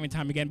scripture time and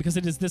time again because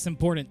it is this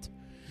important,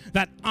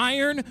 that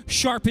iron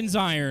sharpens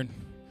iron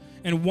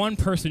and one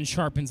person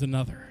sharpens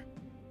another.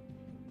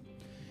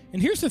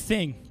 And here's the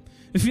thing.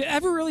 If you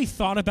ever really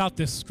thought about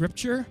this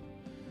scripture,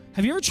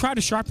 have you ever tried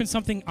to sharpen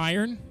something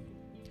iron?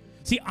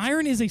 See,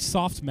 iron is a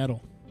soft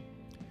metal.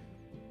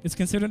 It's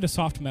considered a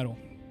soft metal.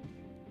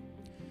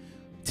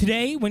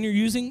 Today, when you're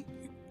using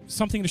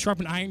something to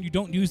sharpen iron, you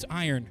don't use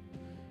iron.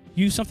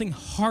 You use something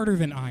harder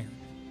than iron.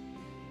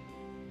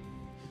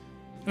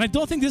 And I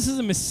don't think this is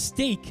a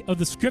mistake of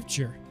the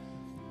scripture,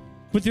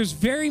 but there's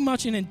very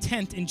much an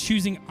intent in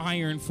choosing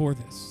iron for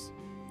this.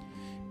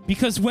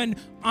 Because when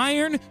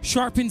iron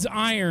sharpens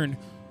iron,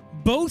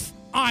 both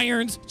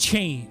irons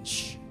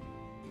change.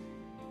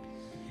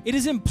 It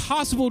is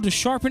impossible to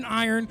sharpen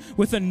iron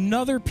with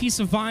another piece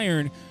of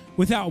iron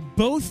without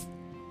both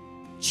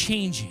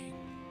changing.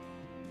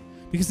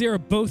 Because they are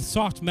both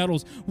soft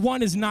metals.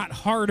 One is not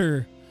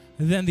harder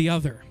than the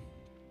other.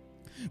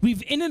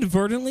 We've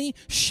inadvertently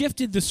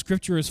shifted the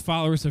scripture as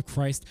followers of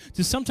Christ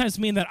to sometimes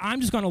mean that I'm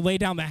just going to lay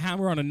down the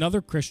hammer on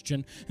another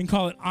Christian and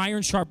call it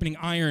iron sharpening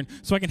iron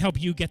so I can help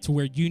you get to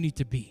where you need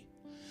to be.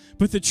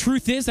 But the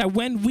truth is that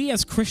when we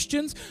as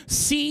Christians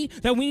see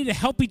that we need to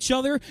help each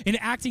other in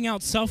acting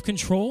out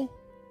self-control,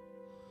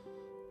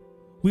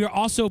 we are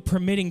also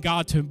permitting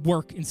God to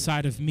work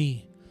inside of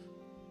me,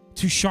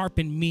 to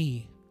sharpen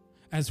me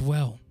as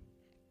well.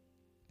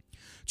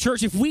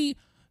 Church, if we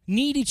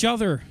need each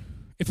other,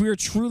 if we are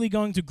truly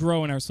going to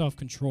grow in our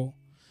self-control,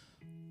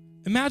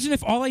 imagine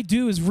if all I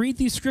do is read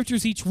these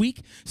scriptures each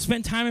week,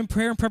 spend time in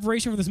prayer and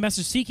preparation for this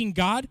message, seeking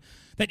God,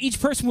 that each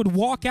person would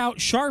walk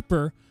out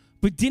sharper,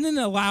 but didn't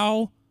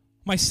allow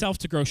myself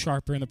to grow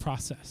sharper in the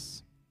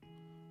process.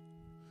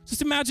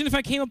 Just imagine if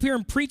I came up here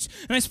and preached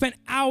and I spent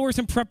hours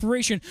in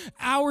preparation,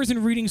 hours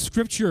in reading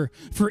scripture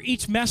for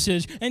each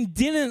message, and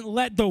didn't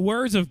let the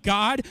words of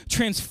God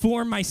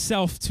transform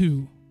myself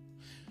too.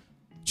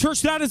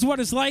 Church, that is what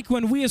it's like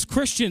when we as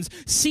Christians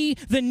see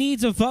the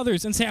needs of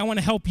others and say, I want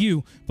to help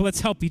you, but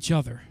let's help each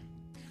other.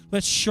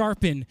 Let's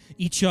sharpen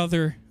each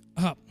other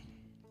up.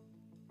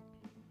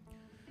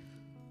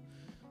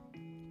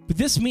 But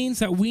this means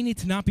that we need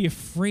to not be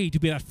afraid to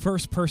be that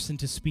first person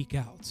to speak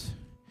out,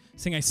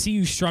 saying, I see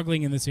you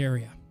struggling in this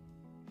area.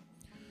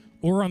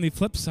 Or on the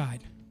flip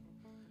side,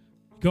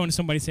 going to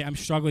somebody and say, I'm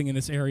struggling in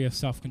this area of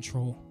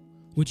self-control.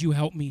 Would you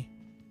help me?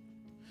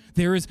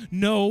 There is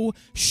no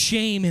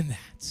shame in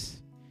that.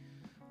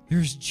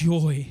 There's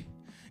joy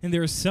and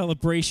there is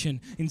celebration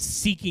in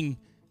seeking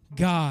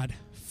God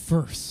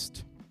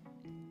first.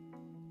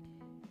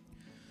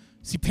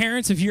 See,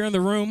 parents, if you're in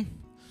the room,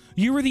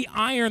 you are the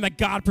iron that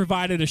God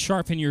provided to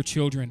sharpen your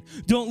children.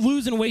 Don't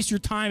lose and waste your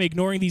time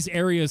ignoring these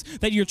areas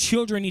that your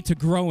children need to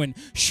grow in.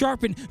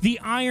 Sharpen the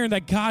iron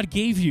that God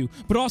gave you,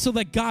 but also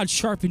let God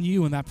sharpen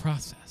you in that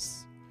process.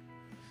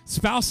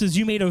 Spouses,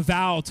 you made a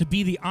vow to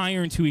be the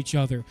iron to each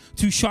other,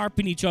 to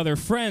sharpen each other.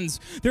 Friends,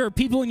 there are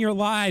people in your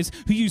lives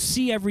who you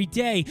see every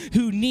day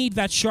who need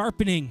that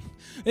sharpening.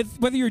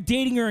 Whether you're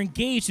dating or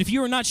engaged, if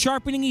you are not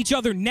sharpening each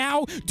other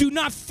now, do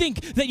not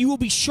think that you will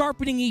be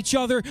sharpening each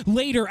other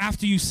later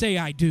after you say,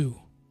 I do.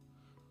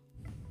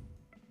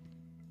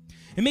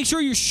 And make sure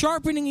you're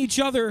sharpening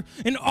each other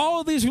in all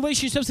of these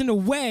relationships in a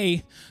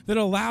way that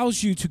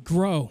allows you to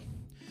grow.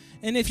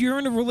 And if you're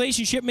in a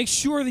relationship, make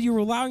sure that you're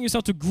allowing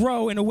yourself to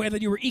grow in a way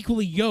that you are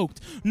equally yoked.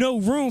 No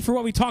room for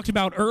what we talked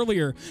about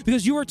earlier,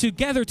 because you are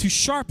together to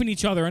sharpen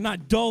each other and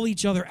not dull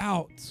each other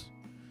out.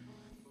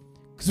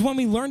 Because when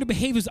we learn to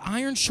behave as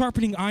iron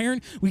sharpening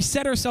iron, we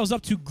set ourselves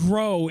up to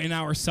grow in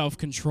our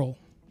self-control.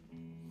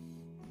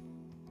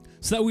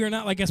 So that we are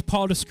not, like as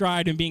Paul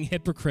described, in being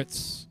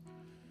hypocrites,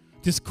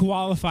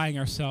 disqualifying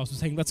ourselves and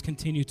saying, let's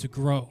continue to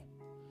grow.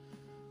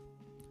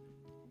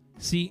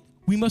 See,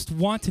 we must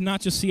want to not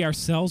just see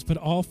ourselves, but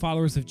all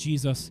followers of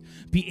Jesus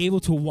be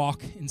able to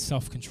walk in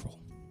self-control.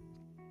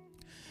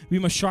 We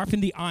must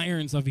sharpen the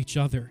irons of each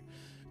other,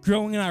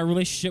 growing in our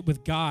relationship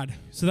with God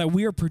so that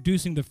we are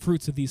producing the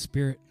fruits of the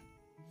Spirit.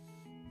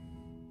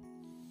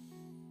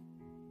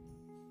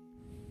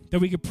 That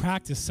we could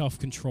practice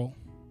self-control.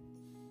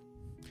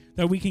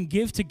 That we can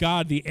give to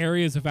God the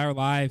areas of our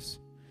lives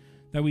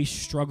that we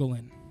struggle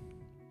in.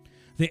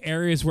 The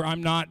areas where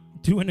I'm not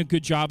doing a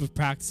good job of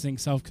practicing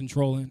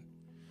self-control in.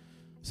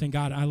 Saying,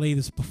 God, I lay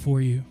this before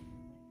you.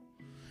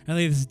 I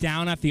lay this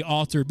down at the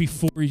altar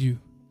before you.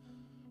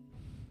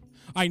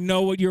 I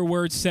know what your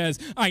word says.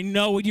 I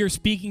know what you're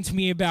speaking to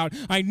me about.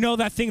 I know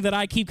that thing that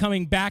I keep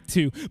coming back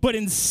to. But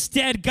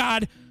instead,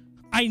 God,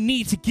 I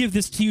need to give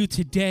this to you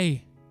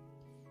today.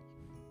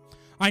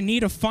 I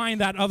need to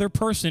find that other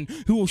person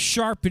who will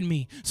sharpen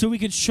me so we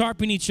can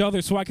sharpen each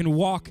other so I can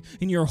walk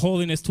in your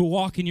holiness, to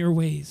walk in your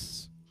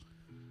ways.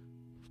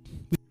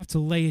 We have to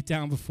lay it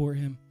down before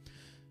him.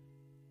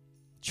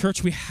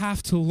 Church, we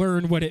have to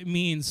learn what it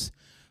means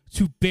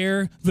to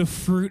bear the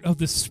fruit of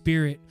the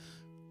Spirit.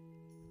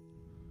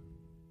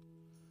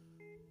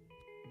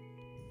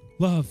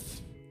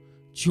 Love,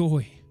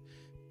 joy,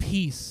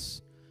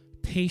 peace,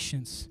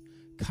 patience,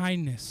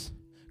 kindness,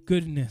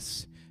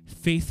 goodness,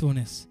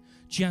 faithfulness,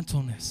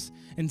 gentleness,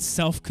 and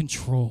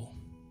self-control.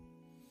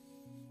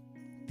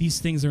 These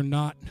things are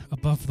not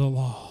above the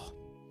law.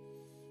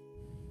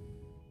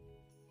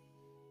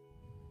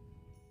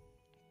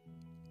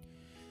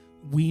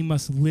 We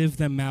must live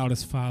them out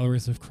as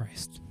followers of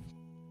Christ.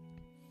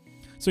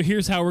 So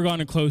here's how we're going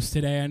to close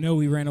today. I know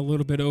we ran a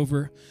little bit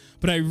over,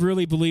 but I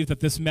really believe that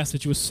this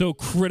message was so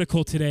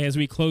critical today as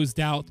we closed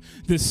out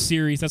this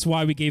series. That's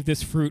why we gave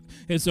this fruit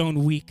its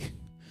own week.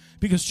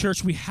 Because,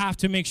 church, we have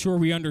to make sure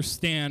we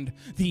understand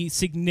the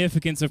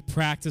significance of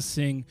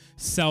practicing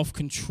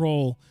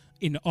self-control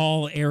in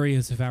all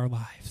areas of our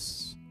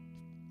lives.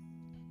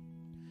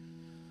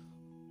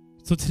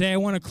 So today I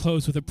want to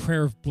close with a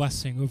prayer of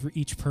blessing over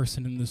each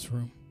person in this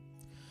room.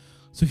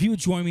 So if you would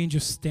join me in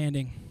just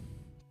standing,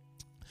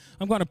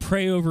 I'm going to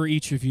pray over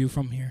each of you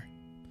from here.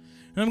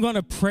 And I'm going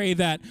to pray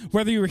that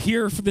whether you're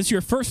here for this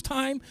your first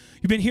time,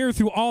 you've been here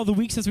through all the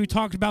weeks as we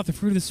talked about the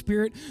fruit of the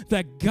Spirit,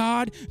 that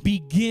God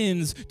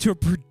begins to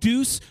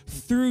produce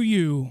through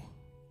you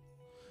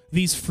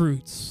these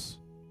fruits.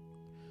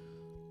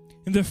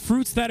 And the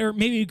fruits that are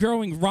maybe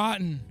growing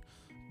rotten,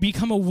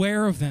 become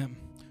aware of them,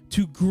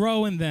 to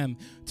grow in them,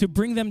 to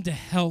bring them to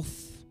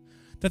health,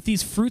 that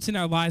these fruits in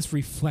our lives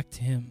reflect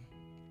him.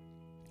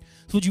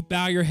 So would you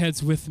bow your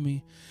heads with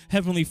me?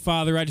 Heavenly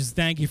Father, I just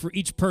thank you for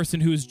each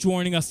person who is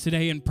joining us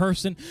today in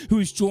person, who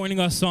is joining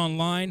us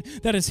online,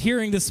 that is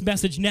hearing this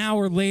message now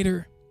or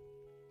later,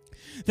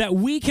 that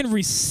we can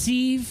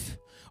receive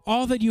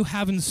all that you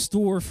have in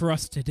store for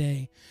us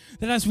today.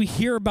 That as we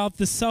hear about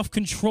the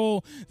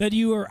self-control that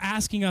you are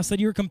asking us, that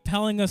you're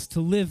compelling us to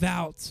live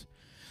out,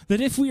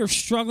 that if we are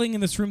struggling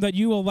in this room, that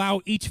you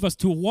allow each of us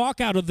to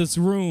walk out of this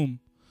room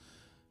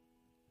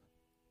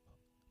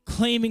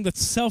claiming the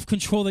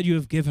self-control that you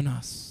have given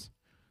us.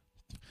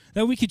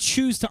 That we could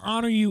choose to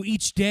honor you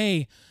each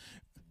day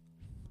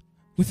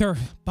with our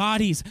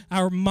bodies,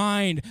 our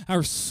mind,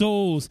 our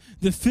souls,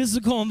 the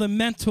physical and the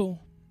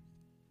mental,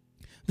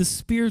 the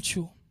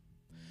spiritual.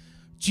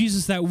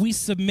 Jesus, that we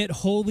submit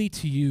wholly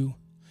to you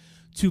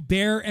to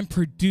bear and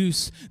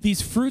produce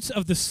these fruits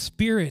of the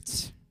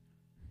Spirit,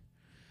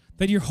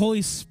 that your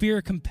Holy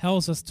Spirit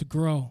compels us to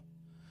grow.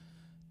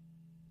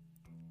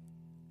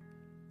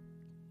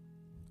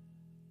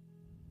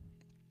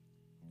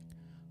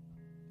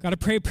 God, I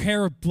pray a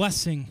prayer of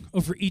blessing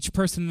over each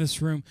person in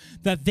this room,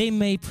 that they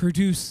may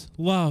produce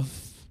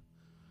love,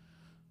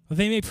 that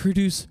they may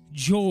produce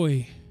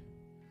joy,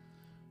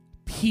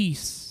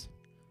 peace,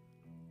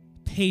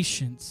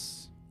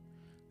 patience,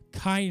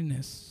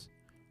 kindness,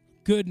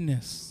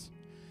 goodness,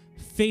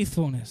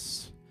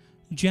 faithfulness,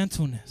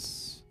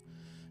 gentleness,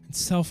 and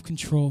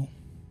self-control.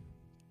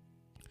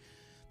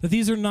 That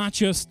these are not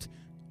just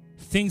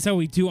things that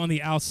we do on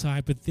the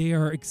outside, but they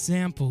are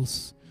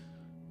examples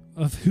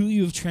of who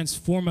you have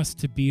transformed us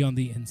to be on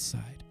the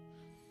inside,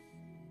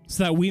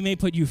 so that we may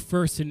put you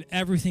first in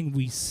everything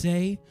we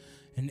say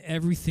and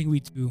everything we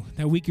do,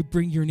 that we could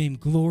bring your name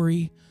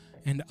glory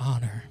and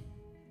honor.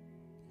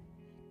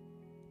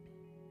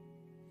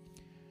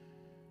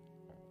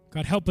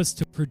 God, help us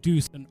to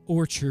produce an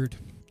orchard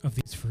of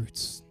these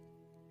fruits,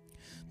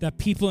 that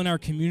people in our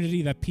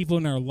community, that people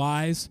in our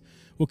lives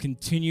will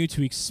continue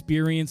to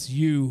experience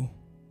you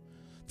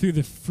through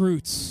the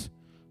fruits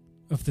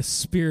of the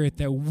Spirit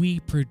that we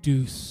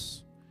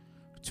produce,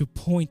 to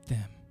point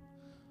them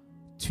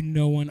to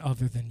no one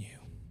other than you.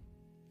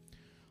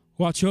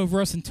 Watch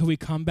over us until we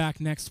come back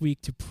next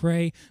week to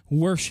pray,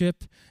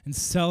 worship, and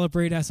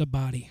celebrate as a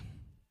body.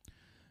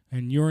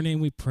 In your name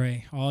we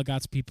pray. All of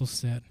God's people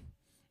said,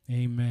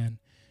 amen.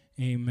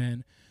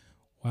 Amen.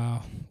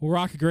 Wow. Well,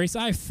 Rock of Grace,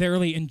 I've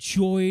thoroughly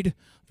enjoyed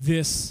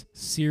this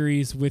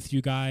series with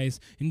you guys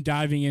and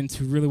diving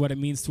into really what it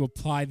means to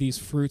apply these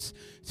fruits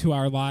to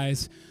our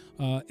lives.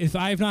 If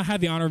I have not had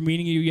the honor of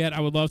meeting you yet, I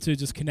would love to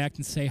just connect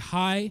and say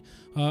hi.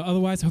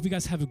 Otherwise, I hope you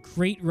guys have a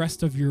great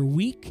rest of your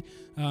week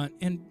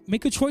and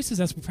make good choices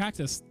as we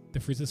practice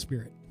the fruits of the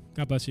Spirit.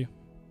 God bless you.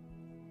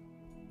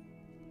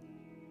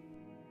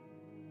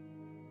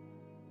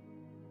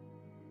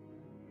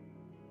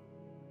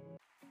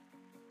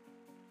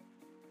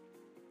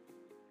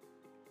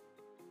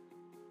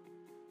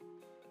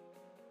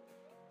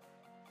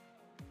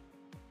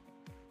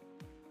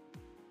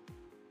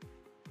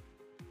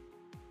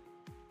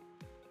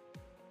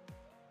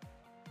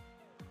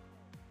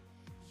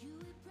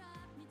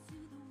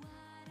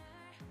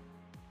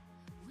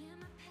 Where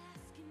my past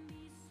can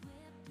be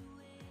swept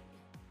away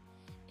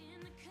in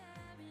the current.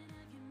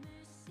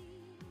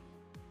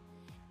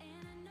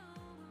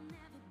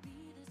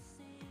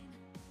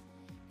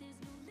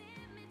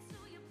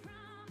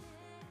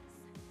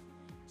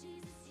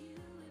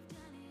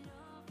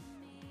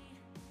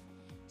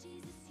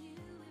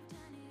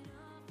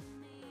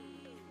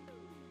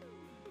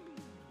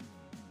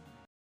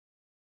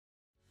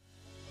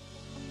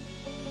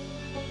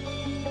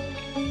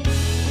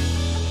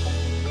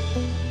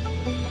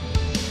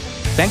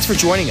 Thanks for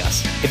joining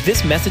us. If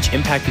this message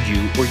impacted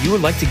you or you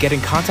would like to get in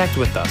contact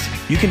with us,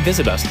 you can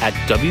visit us at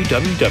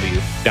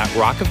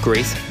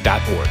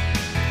www.rockofgrace.org.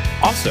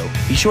 Also,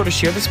 be sure to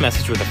share this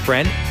message with a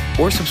friend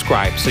or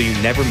subscribe so you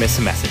never miss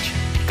a message.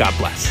 God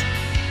bless.